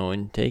workshop an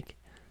Owen take?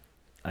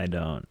 I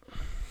don't.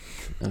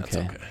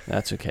 Okay.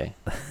 That's okay.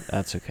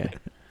 That's okay.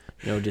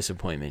 No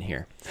disappointment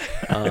here.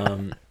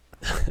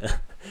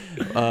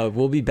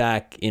 We'll be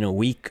back in a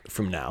week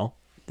from now.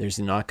 There's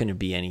not going to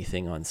be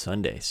anything on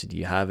Sunday. So do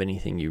you have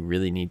anything you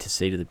really need to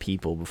say to the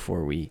people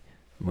before we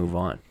move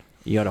on?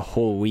 You got a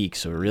whole week,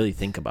 so really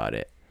think about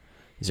it.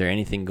 Is there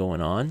anything going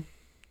on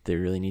that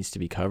really needs to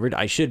be covered?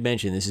 I should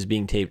mention this is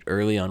being taped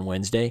early on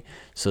Wednesday,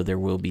 so there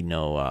will be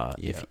no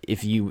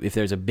if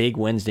there's a big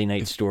Wednesday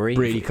night story,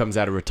 Brady comes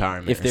out of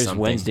retirement. If there's something.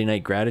 Wednesday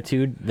night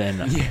gratitude,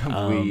 then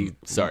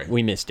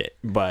we missed it.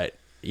 But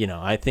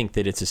I think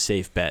that it's a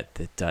safe bet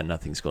that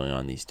nothing's going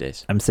on these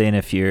days. I'm saying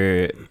if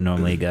you're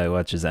normally a guy who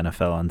watches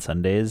NFL on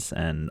Sundays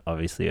and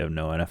obviously you have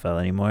no NFL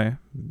anymore,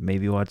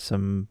 maybe watch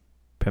some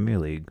Premier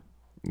League.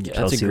 Yeah,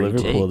 Chelsea, that's a great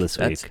Liverpool take. this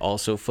week. That's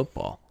also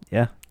football.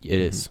 Yeah, it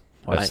is.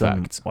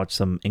 Watch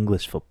some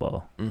English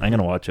football. Mm-hmm. I'm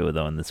gonna watch it with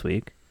Owen this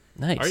week.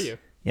 Nice. Are you?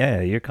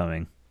 Yeah, you're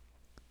coming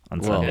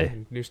on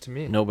Sunday. News to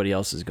me. Nobody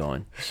else is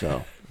going,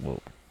 so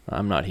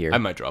I'm not here. I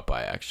might drop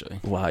by, actually.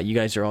 Wow, you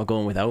guys are all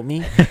going without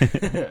me?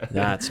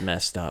 That's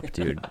messed up,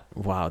 dude.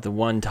 Wow, the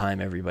one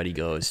time everybody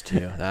goes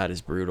to. That is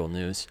brutal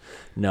news.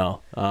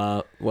 No.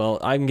 Well,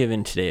 I'm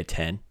giving today a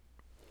 10.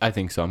 I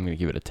think so. I'm going to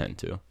give it a 10,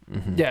 too.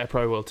 Mm-hmm. Yeah, I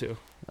probably will, too.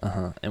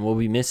 And we'll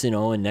be missing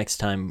Owen next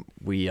time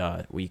we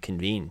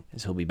convene,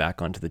 as he'll be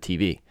back onto the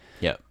TV.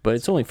 Yeah. But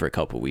it's only for a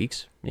couple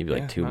weeks, maybe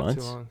 2 not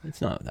months. too long.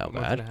 It's not that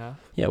Month bad. and a half.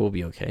 Yeah, we'll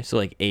be okay.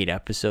 So 8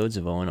 episodes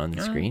of Owen on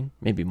the screen,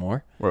 maybe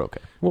more. We're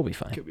okay. We'll be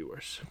fine. Could be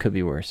worse. Could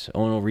be worse.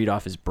 Owen will read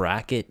off his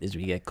bracket as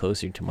we get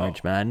closer to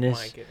March Madness.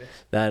 My goodness.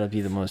 That'll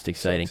be the most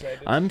exciting. So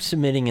excited. I'm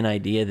submitting an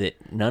idea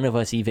that none of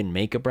us even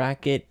make a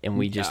bracket, and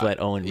we just let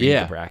Owen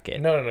read the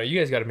bracket. No. You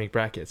guys got to make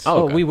brackets.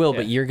 Oh, okay. we will, Yeah.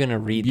 but you're gonna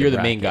read. You're the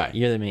bracket. main guy.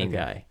 You're the main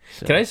guy.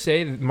 So Can I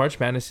say that March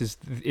Madness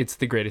it's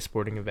the greatest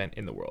sporting event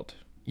in the world?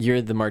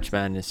 You're the March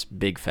Madness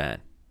big fan.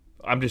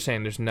 I'm just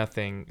saying there's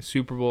nothing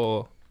Super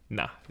Bowl.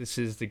 Nah, this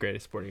is the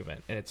greatest sporting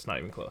event, and it's not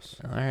even close.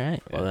 All right.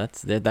 Well,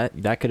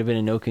 that could have been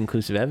a no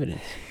conclusive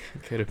evidence.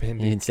 Could have been.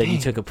 Instead, you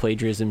took a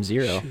plagiarism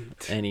 0.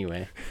 Shoot.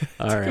 Anyway,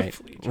 all right.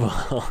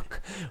 Well,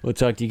 we'll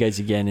talk to you guys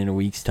again in a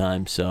week's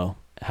time. So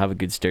have a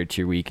good start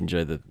to your week.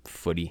 Enjoy the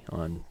footy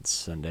on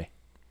Sunday.